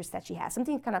to an interest that she has.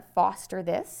 Something to kind of foster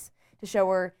this, to show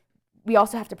her we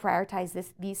also have to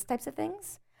prioritize these types of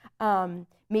things.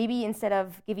 Maybe instead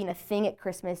of giving a thing at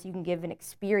Christmas, you can give an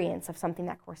experience of something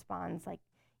that corresponds. Like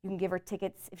you can give her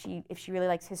tickets if she really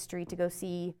likes history to go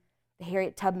see the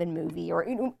Harriet Tubman movie, or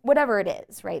whatever it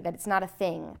is, right? That it's not a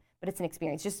thing, but it's an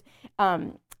experience. Just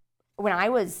when I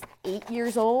was 8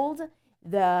 years old,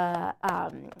 there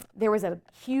was a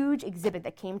huge exhibit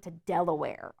that came to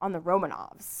Delaware on the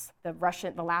Romanovs, the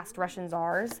last Russian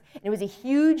czars. And it was a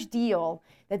huge deal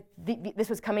that this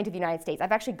was coming to the United States.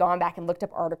 I've actually gone back and looked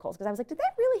up articles because I was like, did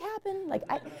that really happen? Like,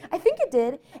 I think it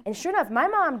did. And sure enough, my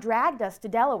mom dragged us to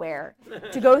Delaware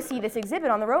to go see this exhibit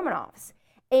on the Romanovs.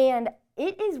 And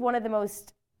it is one of the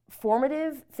most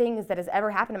formative things that has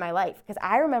ever happened in my life, because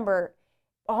I remember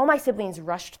all my siblings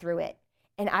rushed through it,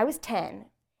 and I was 10,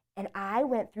 and I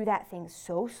went through that thing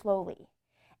so slowly.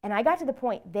 And I got to the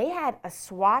point, they had a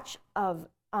swatch of,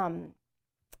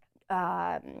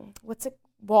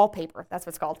 wallpaper, that's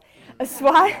what it's called. A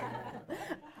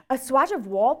swatch of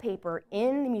wallpaper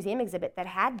in the museum exhibit that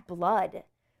had blood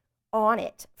on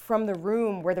it from the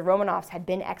room where the Romanovs had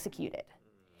been executed.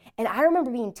 And I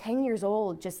remember being 10 years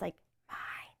old, just like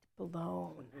mind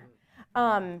blown.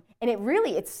 And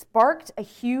it sparked a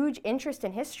huge interest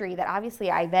in history that obviously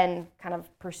I then kind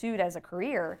of pursued as a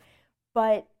career.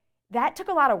 But that took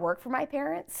a lot of work for my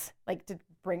parents, like to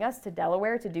bring us to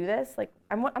Delaware to do this. Like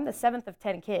I'm the 7th of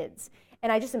 10 kids,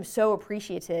 and I just am so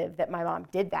appreciative that my mom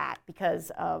did that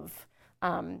because of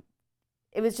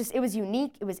it was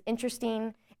unique, it was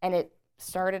interesting, and it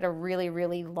started a really,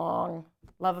 really long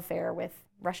love affair with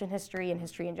Russian history and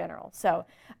history in general. So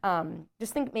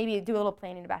just think maybe do a little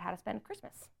planning about how to spend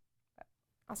Christmas.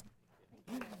 Awesome.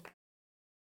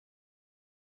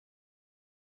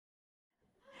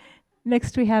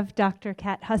 Next, we have Dr.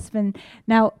 Kat Husband.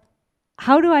 Now,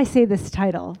 how do I say this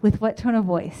title? With what tone of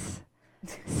voice?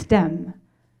 STEM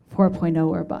 4.0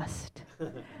 or bust.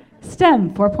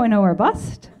 STEM 4.0 or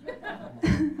bust? I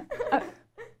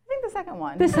think the second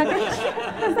one. The second?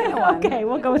 The second one. Okay,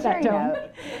 we'll go with that Sharing tone. note.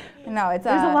 No, it's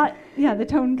There's a lot, yeah, the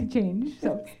tone could change.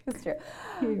 So It's true.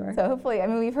 here you are. So hopefully, I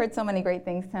mean, we've heard so many great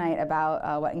things tonight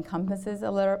about what encompasses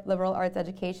a liberal arts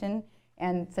education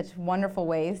and such wonderful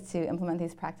ways to implement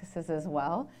these practices as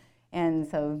well. And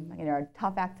so, a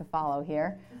tough act to follow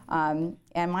here. And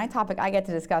my topic I get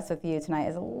to discuss with you tonight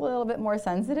is a little bit more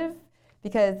sensitive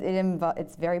because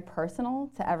it's very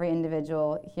personal to every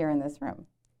individual here in this room.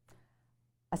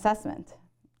 Assessment.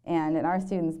 And in our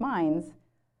students' minds,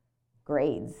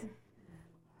 grades.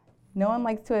 No one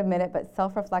likes to admit it, but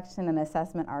self-reflection and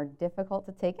assessment are difficult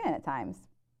to take in at times.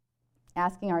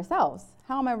 Asking ourselves,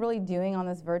 how am I really doing on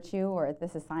this virtue or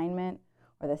this assignment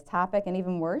or this topic, and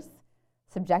even worse,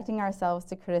 subjecting ourselves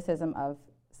to criticism of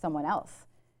someone else,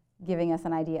 giving us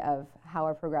an idea of how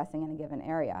we're progressing in a given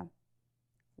area.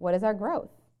 What is our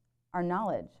growth, our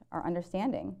knowledge, our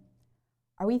understanding?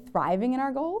 Are we thriving in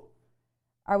our goal?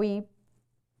 Are we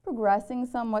progressing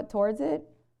somewhat towards it?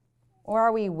 Or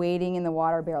are we wading in the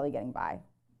water, barely getting by?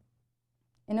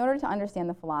 In order to understand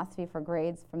the philosophy for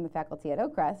grades from the faculty at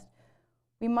Oakcrest,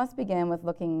 we must begin with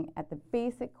looking at the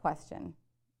basic question,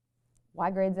 why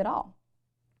grades at all?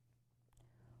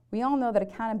 We all know that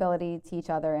accountability to each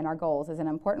other and our goals is an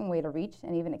important way to reach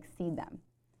and even exceed them.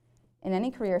 In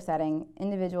any career setting,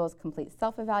 individuals complete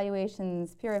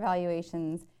self-evaluations, peer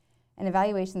evaluations, and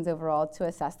evaluations overall to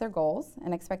assess their goals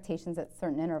and expectations at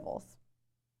certain intervals.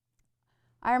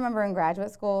 I remember in graduate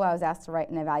school, I was asked to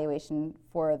write an evaluation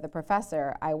for the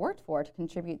professor I worked for to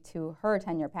contribute to her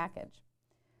tenure package.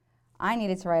 I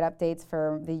needed to write updates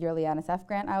for the yearly NSF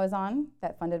grant I was on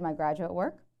that funded my graduate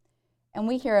work. And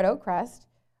we here at Oakcrest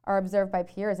are observed by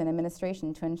peers and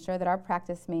administration to ensure that our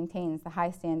practice maintains the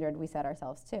high standard we set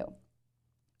ourselves to.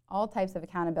 All types of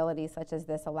accountability such as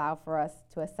this allow for us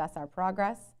to assess our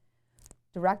progress,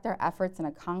 direct our efforts in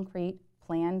a concrete,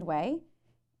 planned way,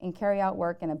 and carry out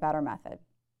work in a better method.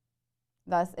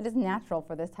 Thus, it is natural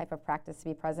for this type of practice to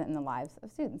be present in the lives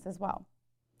of students as well.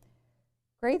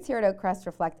 Grades here at Oakcrest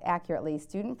reflect accurately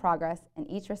student progress in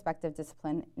each respective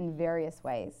discipline in various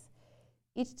ways.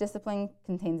 Each discipline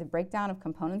contains a breakdown of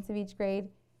components of each grade,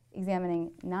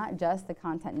 examining not just the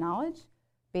content knowledge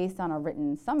based on a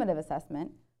written summative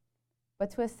assessment, but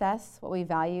to assess what we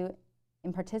value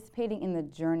in participating in the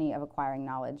journey of acquiring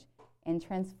knowledge and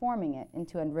transforming it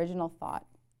into an original thought.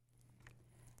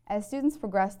 As students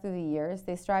progress through the years,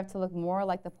 they strive to look more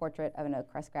like the portrait of an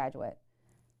Oakcrest graduate,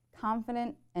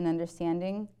 confident and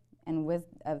understanding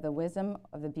of the wisdom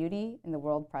of the beauty in the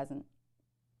world present.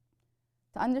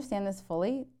 To understand this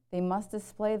fully, they must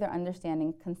display their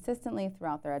understanding consistently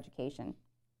throughout their education.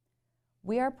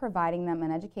 We are providing them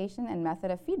an education and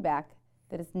method of feedback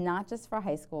that is not just for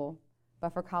high school,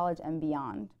 but for college and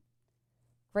beyond.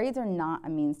 Grades are not a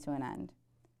means to an end.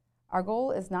 Our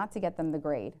goal is not to get them the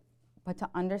grade, but to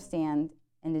understand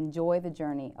and enjoy the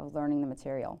journey of learning the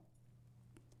material.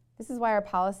 This is why our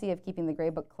policy of keeping the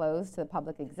gradebook closed to the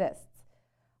public exists.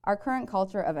 Our current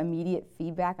culture of immediate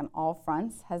feedback on all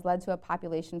fronts has led to a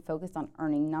population focused on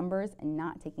earning numbers and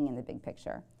not taking in the big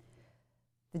picture.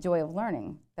 The joy of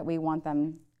learning that we want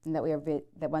them and that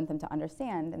want them to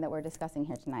understand and that we're discussing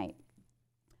here tonight.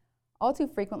 All too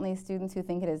frequently, students who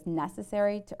think it is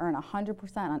necessary to earn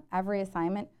 100% on every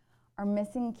assignment are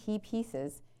missing key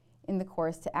pieces in the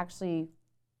course to actually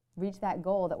reach that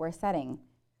goal that we're setting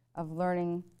of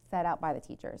learning set out by the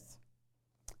teachers.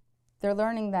 Their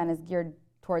learning then is geared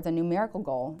towards a numerical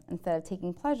goal instead of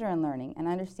taking pleasure in learning and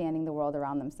understanding the world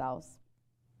around themselves.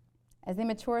 As they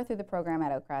mature through the program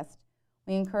at Oakcrest,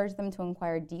 we encourage them to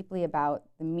inquire deeply about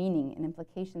the meaning and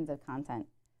implications of content,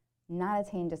 not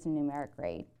attain just a numeric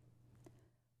grade.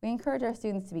 We encourage our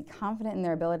students to be confident in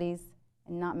their abilities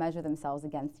and not measure themselves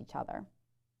against each other.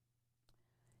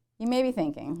 You may be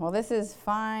thinking, well, this is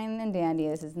fine and dandy.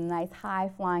 This is a nice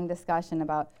high-flying discussion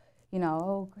about,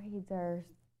 grades are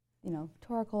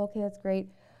rhetorical, okay, that's great.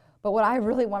 But what I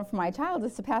really want for my child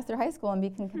is to pass their high school and be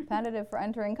competitive for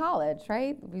entering college,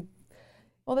 right?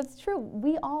 Well, that's true.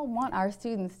 We all want our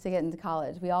students to get into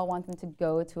college. We all want them to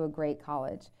go to a great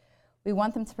college. We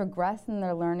want them to progress in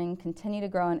their learning, continue to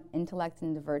grow in intellect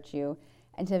and virtue,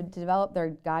 and to develop their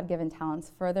God-given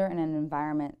talents further in an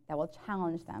environment that will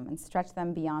challenge them and stretch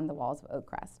them beyond the walls of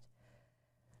Oakcrest.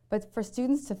 But for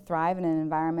students to thrive in an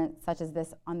environment such as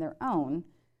this on their own,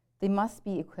 they must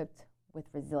be equipped with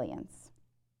resilience.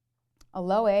 A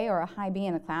low A or a high B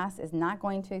in a class is not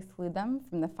going to exclude them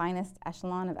from the finest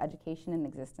echelon of education in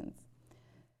existence.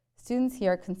 Students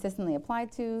here consistently apply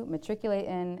to, matriculate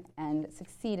in, and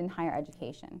succeed in higher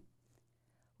education.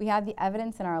 We have the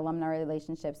evidence in our alumni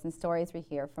relationships and stories we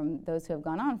hear from those who have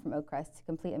gone on from Oakcrest to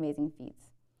complete amazing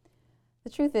feats. The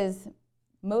truth is,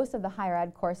 most of the higher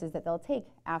ed courses that they'll take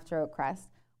after Oakcrest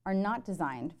are not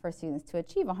designed for students to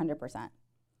achieve 100%.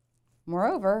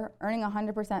 Moreover, earning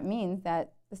 100% means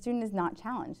that the student is not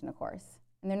challenged in a course,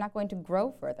 and they're not going to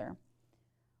grow further.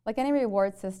 Like any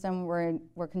reward system,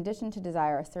 we're conditioned to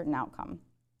desire a certain outcome.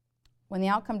 When the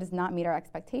outcome does not meet our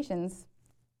expectations,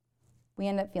 we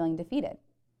end up feeling defeated.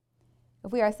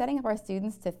 If we are setting up our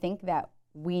students to think that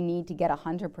we need to get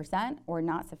 100% or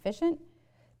not sufficient,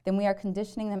 then we are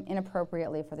conditioning them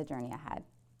inappropriately for the journey ahead.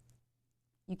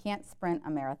 You can't sprint a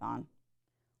marathon.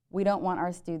 We don't want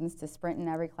our students to sprint in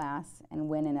every class and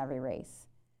win in every race.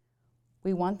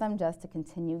 We want them just to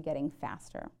continue getting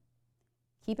faster.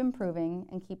 Keep improving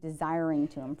and keep desiring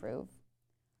to improve.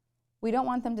 We don't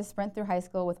want them to sprint through high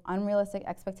school with unrealistic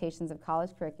expectations of college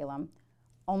curriculum,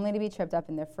 only to be tripped up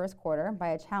in their first quarter by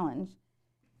a challenge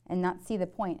and not see the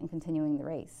point in continuing the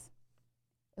race.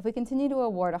 If we continue to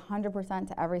award 100%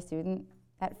 to every student,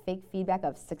 that fake feedback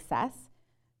of success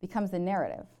becomes the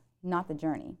narrative, not the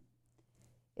journey.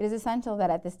 It is essential that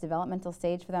at this developmental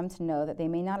stage for them to know that they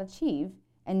may not achieve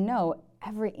and know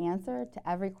every answer to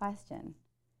every question.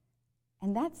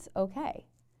 And that's okay.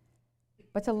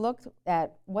 But to look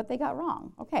at what they got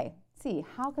wrong. Okay, see,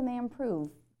 how can they improve?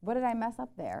 What did I mess up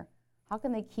there? How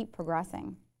can they keep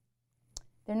progressing?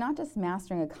 They're not just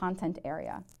mastering a content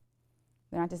area.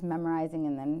 They're not just memorizing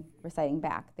and then reciting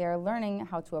back. They're learning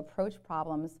how to approach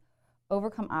problems,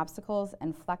 overcome obstacles,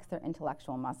 and flex their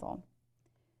intellectual muscle.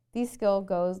 These skills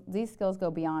go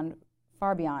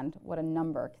far beyond what a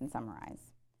number can summarize.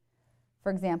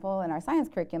 For example, in our science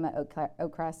curriculum at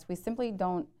Oakcrest, we simply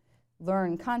don't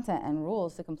learn content and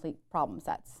rules to complete problem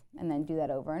sets and then do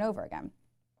that over and over again.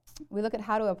 We look at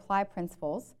how to apply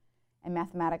principles and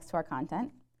mathematics to our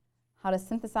content, how to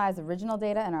synthesize original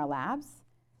data in our labs,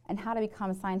 and how to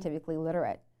become scientifically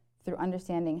literate through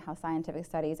understanding how scientific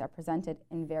studies are presented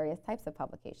in various types of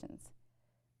publications.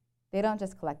 They don't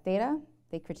just collect data,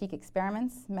 they critique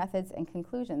experiments, methods, and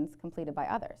conclusions completed by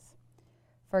others.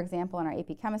 For example, in our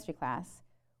AP Chemistry class,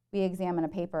 we examine a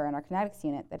paper in our kinetics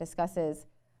unit that discusses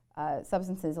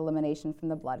substances elimination from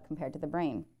the blood compared to the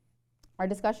brain. Our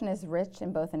discussion is rich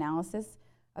in both analysis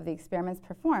of the experiments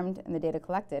performed and the data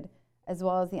collected, as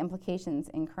well as the implications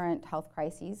in current health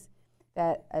crises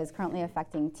that is currently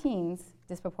affecting teens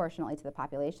disproportionately to the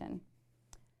population.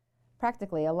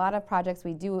 Practically, a lot of projects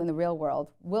we do in the real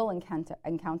world will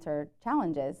encounter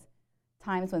challenges,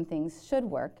 times when things should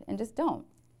work and just don't.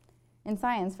 In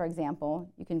science, for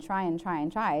example, you can try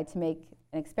to make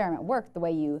an experiment work the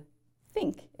way you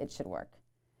think it should work.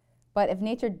 But if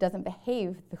nature doesn't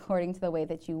behave according to the way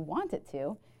that you want it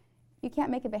to, you can't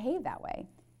make it behave that way.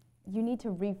 You need to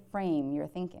reframe your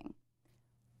thinking.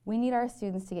 We need our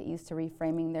students to get used to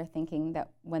reframing their thinking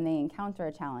that when they encounter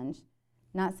a challenge,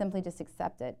 not simply just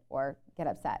accept it or get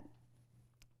upset.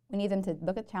 We need them to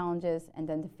look at challenges and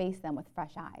then to face them with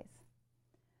fresh eyes.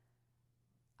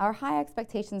 Our high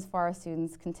expectations for our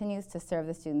students continues to serve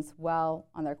the students well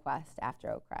on their quest after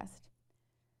Oakcrest.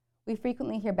 We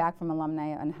frequently hear back from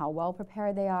alumni on how well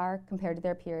prepared they are compared to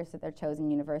their peers at their chosen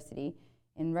university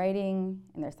in writing,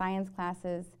 in their science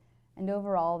classes, and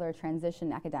overall their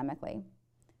transition academically.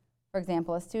 For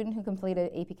example, a student who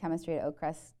completed AP Chemistry at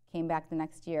Oakcrest came back the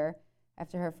next year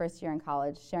after her first year in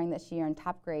college, sharing that she earned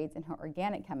top grades in her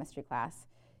organic chemistry class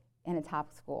in a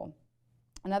top school.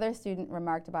 Another student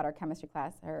remarked about our chemistry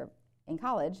class in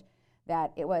college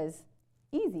that it was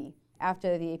easy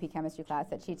after the AP Chemistry class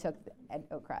that she took at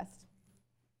Oakcrest.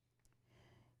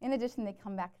 In addition, they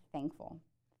come back thankful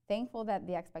that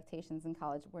the expectations in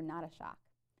college were not a shock.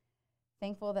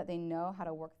 Thankful that they know how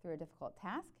to work through a difficult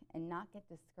task and not get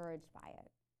discouraged by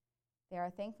it. They are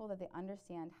thankful that they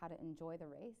understand how to enjoy the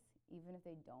race, even if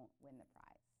they don't win the prize.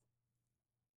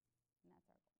 And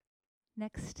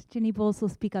that's our goal. Next, Ginny Bowles will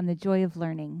speak on the joy of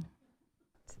learning.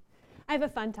 I have a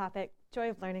fun topic, joy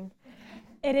of learning.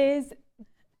 It is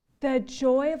the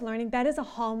joy of learning. That is a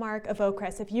hallmark of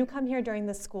Oakcrest. If you come here during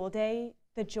the school day,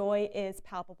 the joy is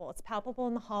palpable. It's palpable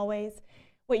in the hallways.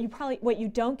 What you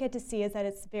don't get to see is that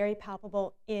it's very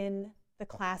palpable in the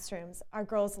classrooms. Our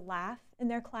girls laugh in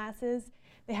their classes.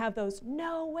 They have those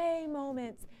no way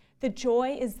moments. The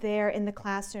joy is there in the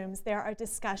classrooms. There are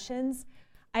discussions.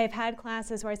 I have had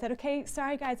classes where I said, okay,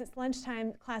 sorry guys, it's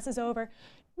lunchtime, class is over.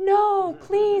 No,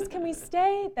 please, can we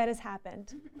stay? That has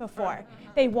happened before.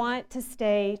 They want to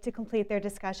stay to complete their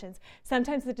discussions.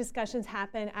 Sometimes the discussions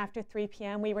happen after 3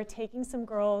 p.m. We were taking some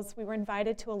girls, we were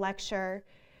invited to a lecture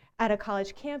at a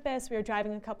college campus. We were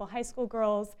driving a couple high school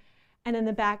girls, and in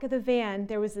the back of the van,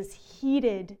 there was this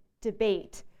heated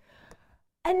debate.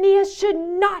 Aeneas should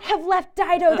not have left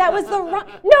Dido. That was the wrong.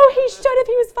 No, he should if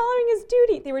he was following his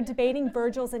duty. They were debating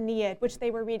Virgil's Aeneid, which they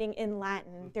were reading in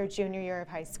Latin their junior year of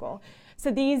high school.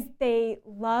 So they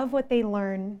love what they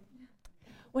learn.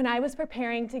 When I was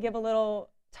preparing to give a little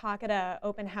talk at an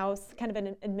open house, kind of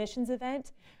an admissions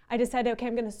event, I decided, okay,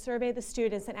 I'm going to survey the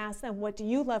students and ask them, what do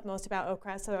you love most about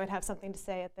Oakcrest, so I would have something to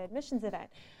say at the admissions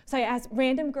event. So I asked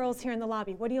random girls here in the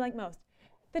lobby, what do you like most?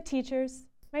 The teachers,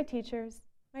 my teachers,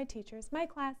 my teachers, my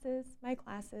classes, my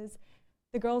classes.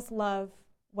 The girls love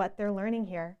what they're learning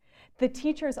here. The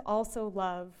teachers also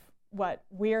love what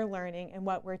we're learning and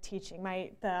what we're teaching.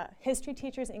 The history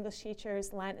teachers, English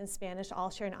teachers, Latin and Spanish all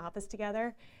share an office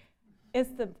together.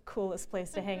 It's the coolest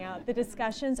place to hang out. The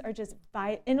discussions are just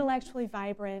intellectually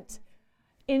vibrant,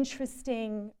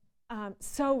 interesting,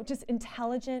 so just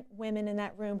intelligent women in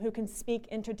that room who can speak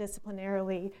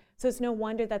interdisciplinarily. So it's no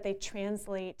wonder that they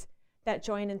translate that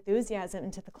joy and enthusiasm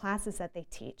into the classes that they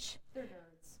teach. They're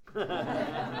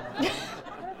nerds.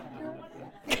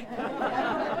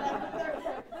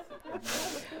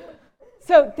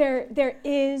 So there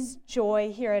is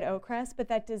joy here at Oakcrest, but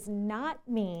that does not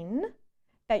mean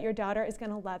that your daughter is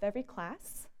going to love every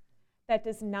class. That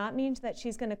does not mean that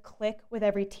she's going to click with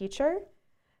every teacher.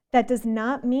 That does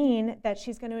not mean that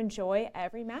she's going to enjoy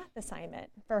every math assignment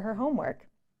for her homework.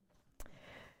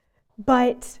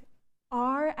 But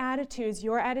our attitudes,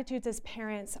 your attitudes as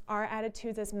parents, our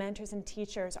attitudes as mentors and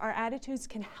teachers, our attitudes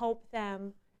can help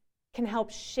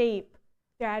shape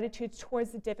their attitudes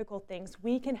towards the difficult things.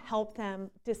 We can help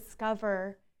them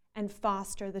discover and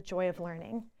foster the joy of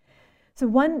learning. So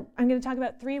I'm going to talk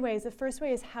about 3 ways. The first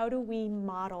way is, how do we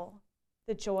model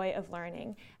the joy of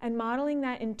learning? And modeling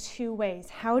that in 2 ways.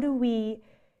 How do we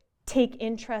take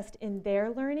interest in their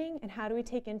learning, and how do we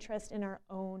take interest in our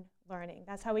own learning?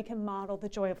 That's how we can model the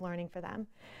joy of learning for them.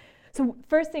 So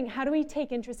first thing, how do we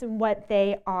take interest in what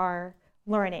they are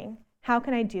learning? How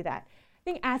can I do that? I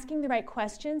think asking the right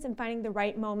questions and finding the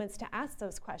right moments to ask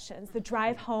those questions. The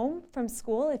drive home from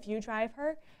school, if you drive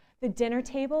her, the dinner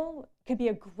table could be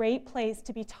a great place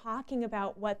to be talking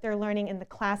about what they're learning in the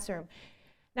classroom.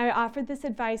 Now, I offered this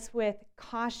advice with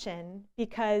caution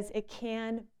because it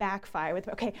can backfire with,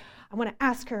 okay, I want to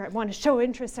ask her, I want to show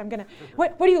interest,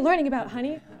 what are you learning about,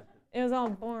 honey? It was all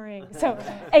boring. So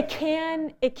it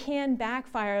can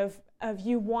backfire of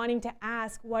you wanting to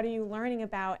ask, what are you learning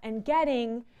about, and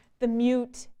getting the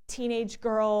mute teenage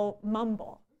girl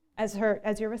mumble as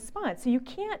your response. So you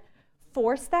can't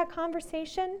force that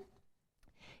conversation.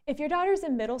 If your daughter's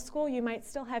in middle school, you might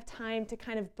still have time to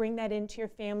kind of bring that into your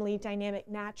family dynamic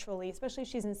naturally, especially if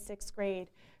she's in 6th grade,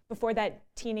 before that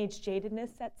teenage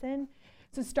jadedness sets in.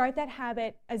 So start that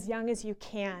habit as young as you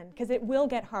can, because it will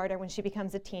get harder when she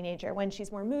becomes a teenager, when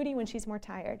she's more moody, when she's more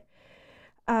tired.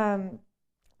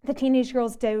 The teenage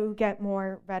girls do get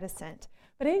more reticent.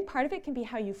 But I think part of it can be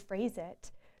how you phrase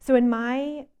it. So in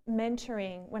my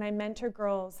mentoring, when I mentor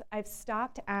girls, I've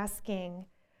stopped asking,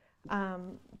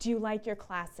 do you like your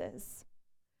classes?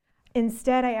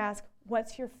 Instead, I ask,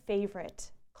 what's your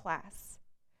favorite class?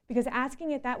 Because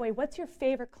asking it that way, what's your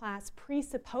favorite class,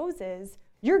 presupposes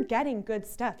you're getting good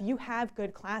stuff. You have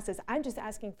good classes. I'm just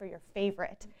asking for your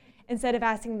favorite. Instead of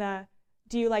asking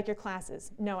do you like your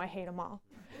classes? No, I hate them all.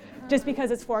 Just because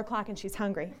it's 4 o'clock and she's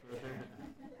hungry.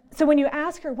 So when you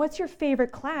ask her, what's your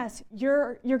favorite class,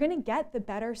 you're going to get the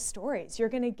better stories. You're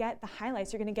going to get the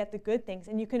highlights. You're going to get the good things.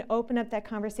 And you can open up that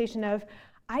conversation of,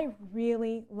 I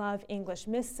really love English.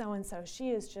 Miss so-and-so, she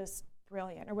is just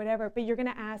brilliant, or whatever. But you're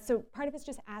going to ask, so part of it's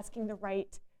just asking the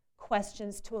right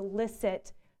questions to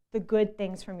elicit the good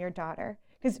things from your daughter.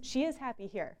 Because she is happy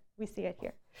here. We see it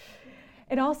here.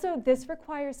 It also, this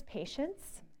requires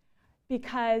patience,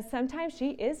 because sometimes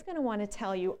she is going to want to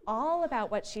tell you all about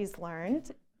what she's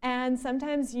learned. And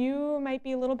sometimes you might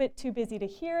be a little bit too busy to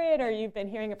hear it, or you've been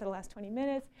hearing it for the last 20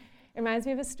 minutes. It reminds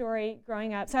me of a story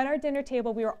growing up. So at our dinner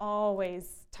table, we were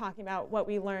always talking about what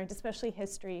we learned, especially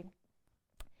history.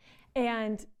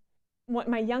 And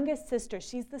my youngest sister,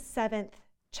 she's the 7th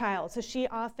child. So she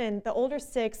often, the older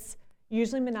 6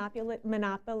 usually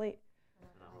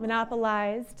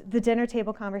monopolized the dinner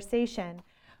table conversation.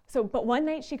 So, but one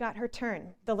night she got her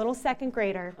turn. The little 2nd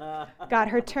grader got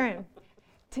her turn.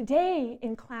 Today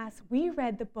in class, we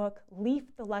read the book Leif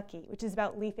the Lucky, which is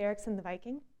about Leif Erikson the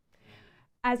Viking.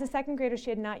 As a 2nd grader, she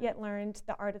had not yet learned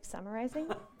the art of summarizing.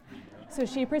 So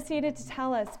she proceeded to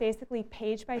tell us basically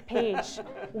page by page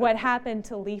what happened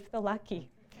to Leif the Lucky.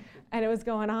 And it was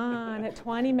going on at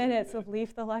 20 minutes of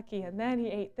Leif the Lucky, and then he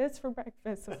ate this for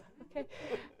breakfast. So, okay.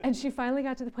 And she finally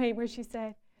got to the point where she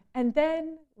said, and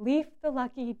then Leif the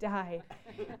Lucky died.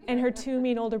 And her 2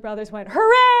 mean older brothers went,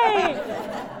 hooray!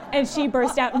 And she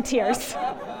burst out in tears.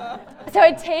 So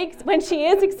it takes, when she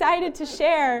is excited to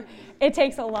share, it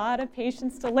takes a lot of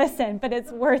patience to listen, but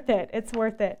it's worth it. It's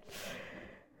worth it.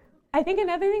 I think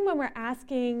another thing when we're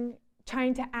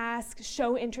trying to ask,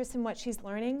 show interest in what she's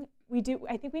learning,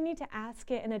 I think we need to ask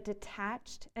it in a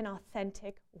detached and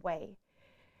authentic way.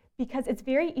 Because it's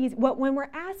very easy, when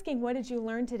we're asking, what did you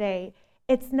learn today?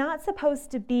 It's not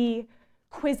supposed to be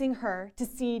quizzing her to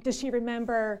see, does she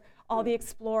remember all the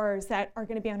explorers that are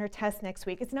going to be on her test next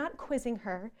week? It's not quizzing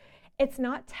her. It's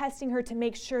not testing her to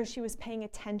make sure she was paying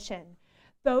attention.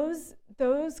 Those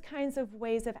kinds of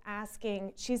ways of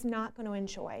asking, she's not going to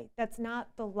enjoy. That's not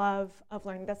the love of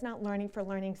learning. That's not learning for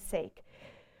learning's sake.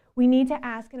 We need to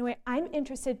ask in a way, I'm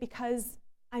interested because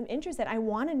I'm interested. I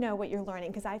want to know what you're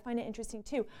learning because I find it interesting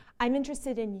too. I'm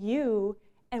interested in you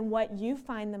and what you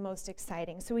find the most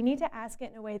exciting. So we need to ask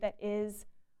it in a way that is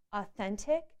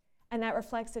authentic and that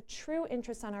reflects a true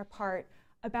interest on our part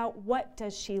about what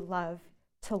does she love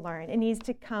to learn. It needs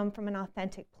to come from an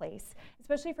authentic place,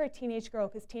 especially for a teenage girl,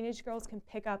 because teenage girls can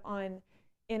pick up on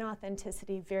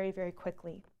inauthenticity very, very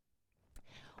quickly.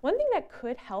 One thing that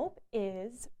could help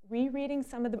is rereading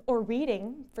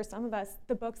reading, for some of us,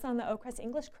 the books on the Oakcrest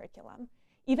English curriculum.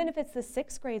 Even if it's the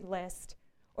 6th grade list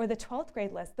or the 12th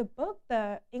grade list,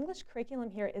 the English curriculum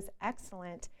here is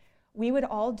excellent. We would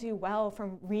all do well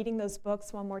from reading those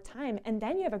books one more time, and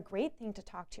then you have a great thing to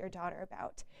talk to your daughter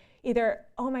about. Either,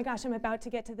 oh my gosh, I'm about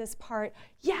to get to this part.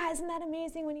 Yeah, isn't that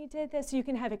amazing when you did this? So you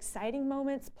can have exciting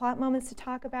moments, plot moments to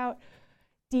talk about,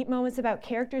 deep moments about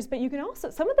characters, but you can also,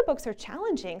 some of the books are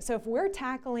challenging. So if we're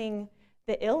tackling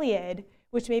the Iliad,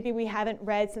 which maybe we haven't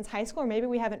read since high school, or maybe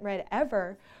we haven't read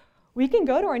ever, we can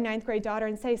go to our 9th grade daughter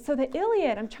and say, so the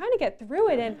Iliad, I'm trying to get through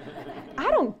it, and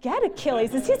I don't get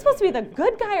Achilles. Is he supposed to be the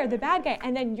good guy or the bad guy?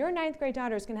 And then your 9th grade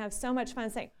daughter is going to have so much fun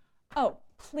saying, oh,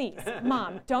 please,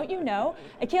 Mom, don't you know?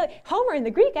 Achilles, Homer in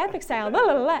the Greek epic style, blah,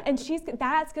 blah, blah. And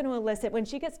that's going to elicit, when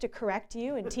she gets to correct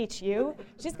you and teach you,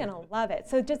 she's going to love it.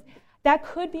 So that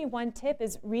could be one tip,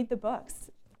 is read the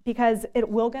books, because it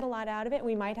will get a lot out of it.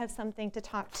 We might have something to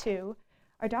talk to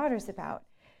our daughters about.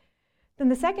 Then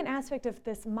the second aspect of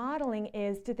this modeling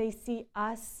is, do they see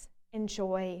us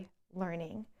enjoy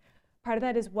learning? Part of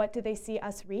that is, what do they see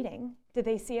us reading? Do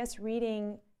they see us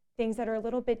reading things that are a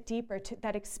little bit deeper,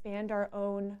 that expand our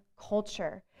own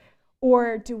culture?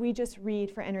 Or do we just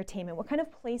read for entertainment? What kind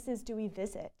of places do we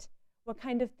visit? What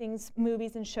kind of things,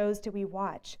 movies and shows do we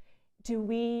watch?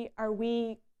 Are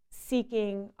we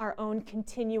seeking our own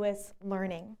continuous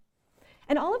learning?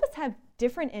 And all of us have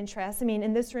different interests. I mean,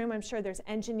 in this room, I'm sure there's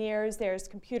engineers, there's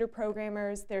computer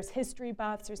programmers, there's history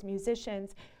buffs, there's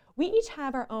musicians. We each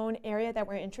have our own area that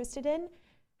we're interested in.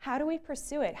 How do we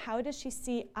pursue it? How does she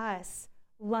see us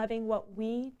loving what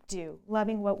we do,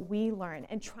 loving what we learn,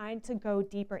 and trying to go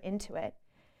deeper into it?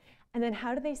 And then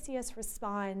how do they see us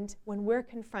respond when we're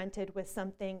confronted with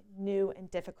something new and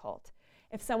difficult?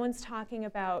 If someone's talking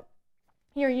about,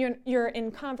 you're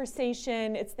in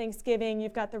conversation, it's Thanksgiving,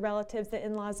 you've got the relatives, the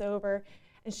in-laws over,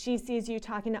 and she sees you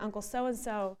talking to Uncle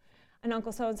so-and-so, and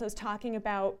Uncle so-and-so's talking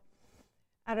about,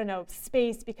 I don't know,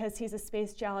 space because he's a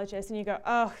space geologist, and you go,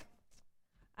 oh,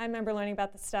 I remember learning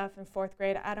about this stuff in 4th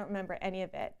grade, I don't remember any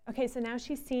of it. Okay, so now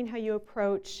she's seen how you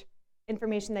approach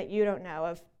information that you don't know,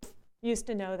 of used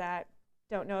to know that,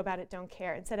 don't know about it, don't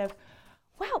care, instead of,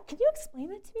 wow, can you explain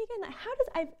that to me again?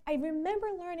 I remember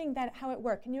learning that, how it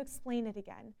worked. Can you explain it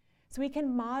again? So we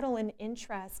can model an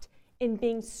interest in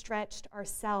being stretched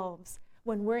ourselves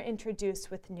when we're introduced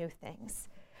with new things.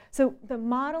 So the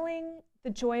modeling the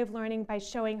joy of learning by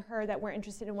showing her that we're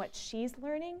interested in what she's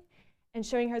learning and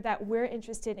showing her that we're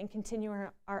interested in continuing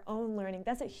our own learning.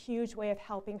 That's a huge way of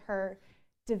helping her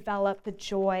develop the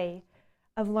joy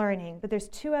of learning. But there's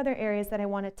 2 other areas that I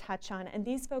want to touch on, and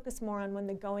these focus more on when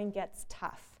the going gets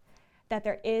tough, that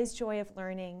there is joy of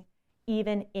learning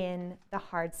even in the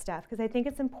hard stuff. Because I think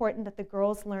it's important that the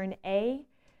girls learn, A,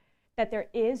 that there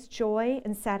is joy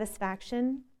and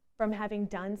satisfaction from having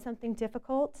done something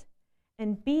difficult,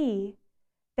 and B,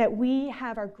 that we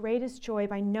have our greatest joy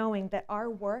by knowing that our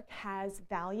work has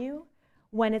value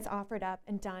when it's offered up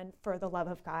and done for the love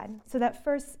of God. So that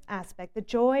first aspect, the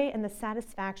joy and the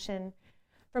satisfaction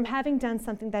from having done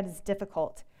something that is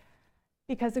difficult,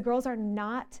 because the girls are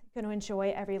not going to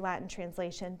enjoy every Latin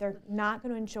translation. They're not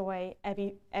going to enjoy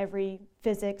every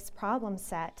physics problem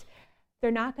set.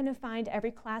 They're not going to find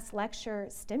every class lecture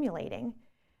stimulating.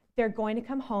 They're going to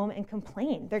come home and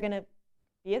complain. They're going to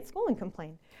be at school and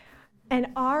complain. And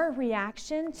our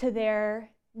reaction to their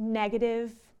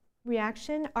negative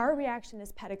reaction, our reaction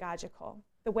is pedagogical.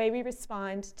 The way we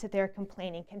respond to their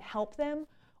complaining can help them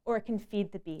or it can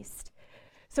feed the beast.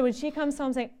 So when she comes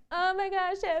home saying, oh my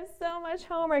gosh, I have so much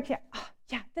homework.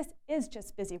 Yeah, this is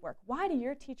just busy work. Why do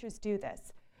your teachers do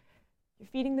this? You're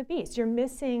feeding the beast. You're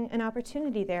missing an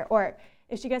opportunity there. Or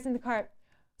if she gets in the car,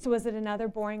 so was it another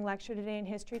boring lecture today in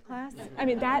history class? I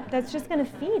mean, that's just going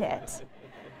to feed it.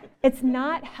 It's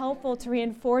not helpful to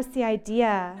reinforce the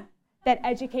idea that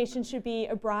education should be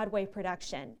a Broadway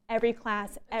production. Every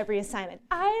class, every assignment.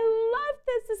 I love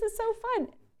this. This is so fun.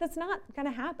 That's not going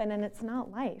to happen, and it's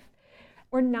not life.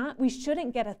 We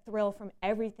shouldn't get a thrill from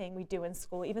everything we do in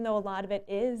school, even though a lot of it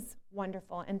is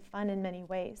wonderful and fun in many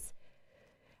ways.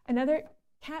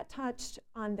 Kat touched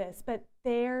on this, but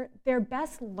their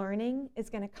best learning is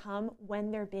going to come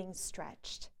when they're being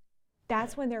stretched.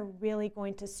 That's when they're really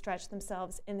going to stretch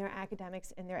themselves in their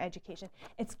academics, in their education.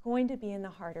 It's going to be in the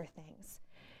harder things.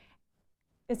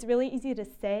 It's really easy to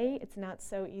say. It's not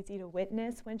so easy to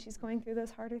witness when she's going through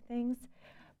those harder things.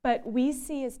 But we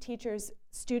see as teachers,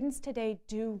 students today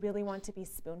do really want to be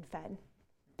spoon-fed.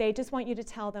 They just want you to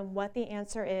tell them what the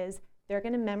answer is. They're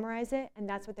going to memorize it, and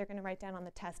that's what they're going to write down on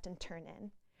the test and turn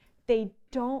in. They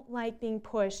don't like being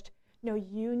pushed. No,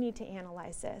 you need to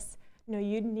analyze this. No,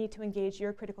 you need to engage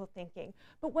your critical thinking.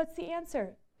 But what's the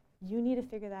answer? You need to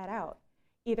figure that out,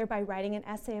 either by writing an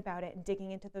essay about it and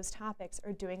digging into those topics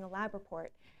or doing a lab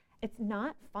report. It's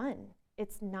not fun.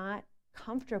 It's not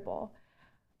comfortable.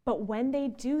 But when they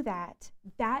do that,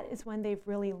 that is when they've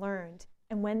really learned.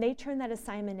 And when they turn that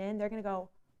assignment in, they're going to go,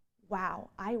 wow,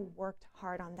 I worked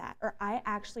hard on that. Or I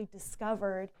actually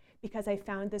discovered, because I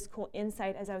found this cool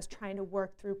insight as I was trying to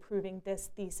work through proving this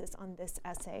thesis on this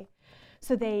essay.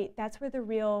 So that's where the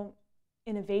real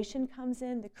innovation comes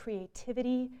in, the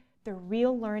creativity, the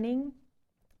real learning,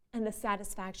 and the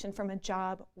satisfaction from a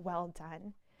job well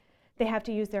done. They have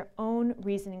to use their own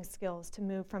reasoning skills to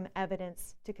move from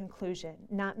evidence to conclusion,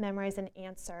 not memorize an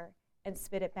answer and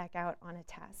spit it back out on a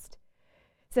test.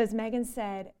 So as Megan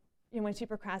said, when she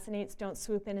procrastinates, don't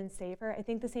swoop in and save her. I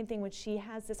think the same thing when she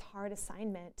has this hard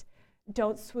assignment,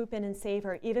 don't swoop in and save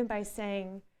her, even by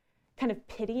saying kind of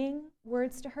pitying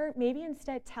words to her. Maybe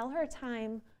instead tell her a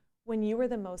time when you were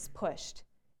the most pushed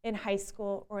in high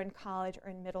school or in college or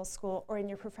in middle school or in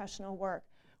your professional work,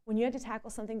 when you had to tackle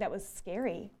something that was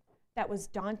scary, that was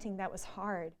daunting, that was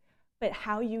hard, but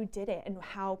how you did it and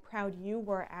how proud you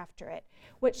were after it.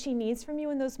 What she needs from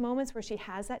you in those moments where she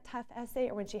has that tough essay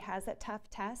or when she has that tough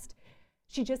test,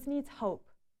 she just needs hope.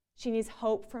 She needs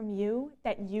hope from you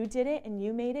that you did it and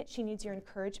you made it. She needs your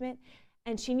encouragement,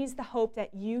 and she needs the hope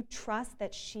that you trust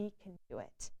that she can do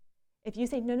it. If you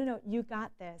say, no, you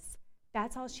got this,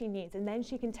 that's all she needs, and then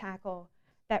she can tackle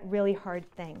that really hard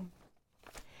thing.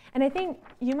 And I think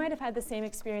you might have had the same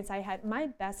experience I had. My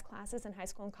best classes in high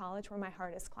school and college were my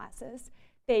hardest classes.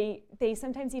 They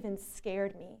sometimes even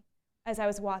scared me as I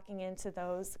was walking into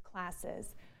those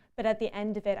classes. But at the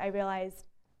end of it, I realized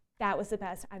that was the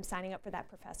best. I'm signing up for that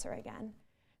professor again.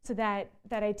 So that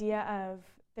idea of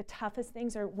the toughest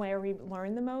things are where we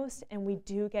learn the most, and we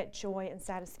do get joy and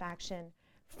satisfaction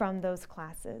from those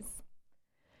classes.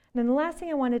 And then the last thing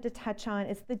I wanted to touch on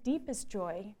is the deepest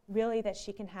joy, really, that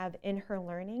she can have in her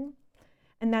learning.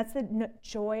 And that's the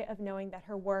joy of knowing that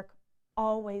her work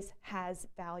always has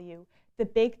value. The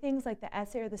big things like the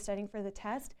essay or the studying for the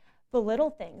test, the little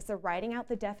things, the writing out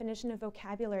the definition of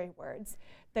vocabulary words,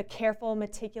 the careful,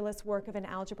 meticulous work of an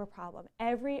algebra problem.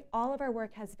 All of our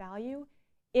work has value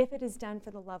if it is done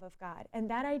for the love of God. And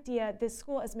that idea, this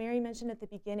school, as Mary mentioned at the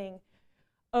beginning,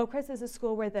 Oakcrest is a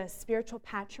school where the spiritual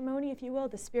patrimony, if you will,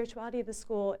 the spirituality of the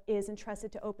school is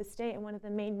entrusted to Opus Dei, and one of the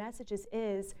main messages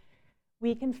is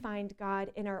we can find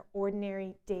God in our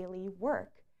ordinary daily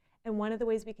work. And one of the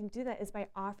ways we can do that is by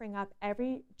offering up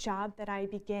every job that I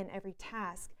begin, every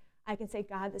task, I can say,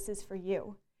 God, this is for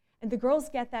you. And the girls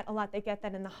get that a lot. They get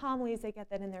that in the homilies, they get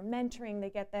that in their mentoring, they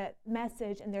get that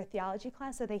message in their theology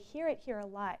class, so they hear it here a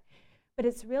lot. But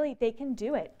it's really, they can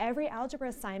do it. Every algebra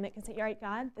assignment can say, all right,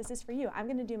 God, this is for you. I'm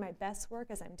going to do my best work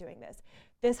as I'm doing this.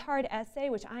 This hard essay,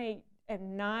 which I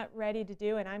am not ready to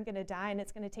do and I'm going to die and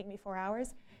it's going to take me 4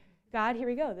 hours, God, here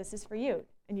we go. This is for you.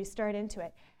 And you start into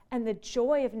it. And the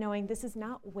joy of knowing this is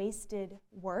not wasted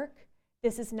work.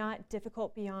 This is not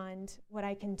difficult beyond what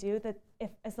I can do. That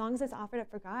as long as it's offered up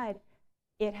for God,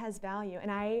 it has value.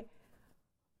 And I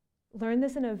learned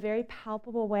this in a very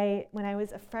palpable way when I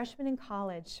was a freshman in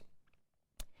college.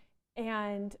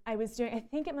 And I was doing, I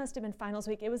think it must have been finals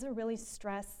week. It was a really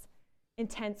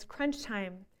intense crunch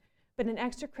time. But an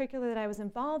extracurricular that I was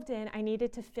involved in, I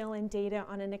needed to fill in data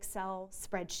on an Excel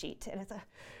spreadsheet. And it's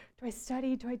do I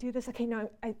study? Do I do this? Okay, no,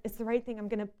 it's the right thing. I'm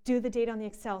going to do the data on the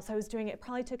Excel. So I was doing it. It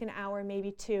probably took an hour,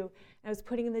 maybe two. And I was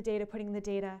putting in the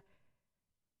data.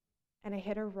 And I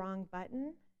hit a wrong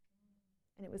button,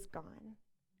 and it was gone.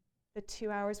 The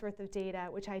 2 hours worth of data,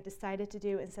 which I decided to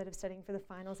do instead of studying for the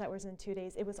finals that was in 2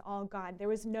 days, it was all gone. There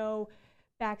was no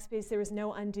backspace. There was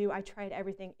no undo. I tried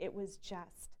everything. It was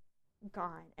just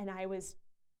gone. And I was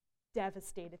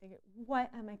devastated, thinking, what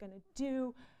am I going to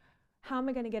do? How am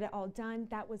I going to get it all done?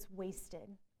 That was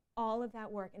wasted. All of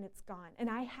that work, and it's gone. And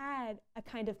I had a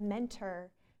kind of mentor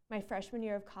my freshman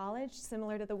year of college,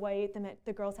 similar to the way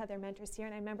the girls had their mentors here.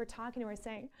 And I remember talking to her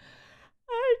saying,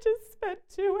 I just spent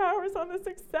 2 hours on this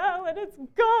Excel, and it's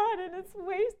gone, and it's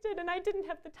wasted, and I didn't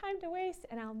have the time to waste.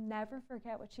 And I'll never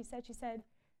forget what she said. She said,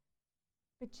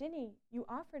 but Ginny, you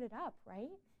offered it up, right?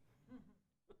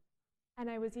 And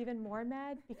I was even more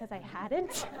mad because I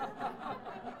hadn't.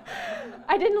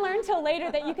 I didn't learn till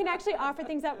later that you can actually offer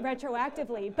things up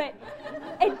retroactively, but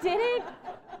it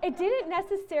didn't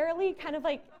necessarily kind of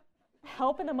like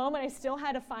help in the moment. I still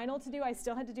had a final to do. I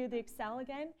still had to do the Excel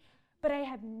again, but I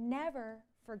have never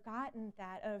forgotten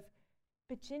that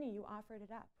but Ginny, you offered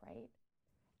it up, right?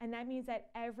 And that means that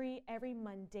every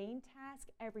mundane task,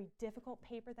 every difficult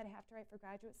paper that I have to write for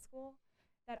graduate school,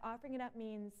 that offering it up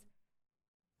means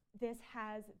this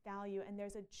has value, and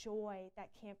there's a joy that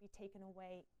can't be taken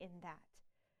away in that.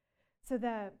 So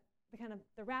the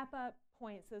wrap-up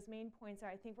points, those main points are,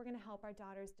 I think we're going to help our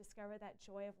daughters discover that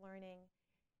joy of learning.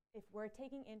 If we're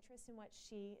taking interest in what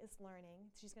she is learning,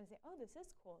 she's going to say, oh, this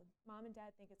is cool. Mom and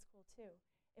Dad think it's cool too.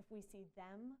 If we see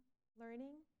them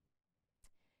learning,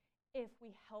 if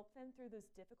we help them through those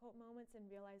difficult moments and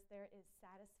realize there is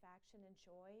satisfaction and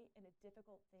joy in a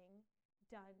difficult thing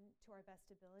done to our best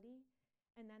ability,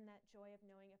 and then that joy of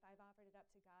knowing if I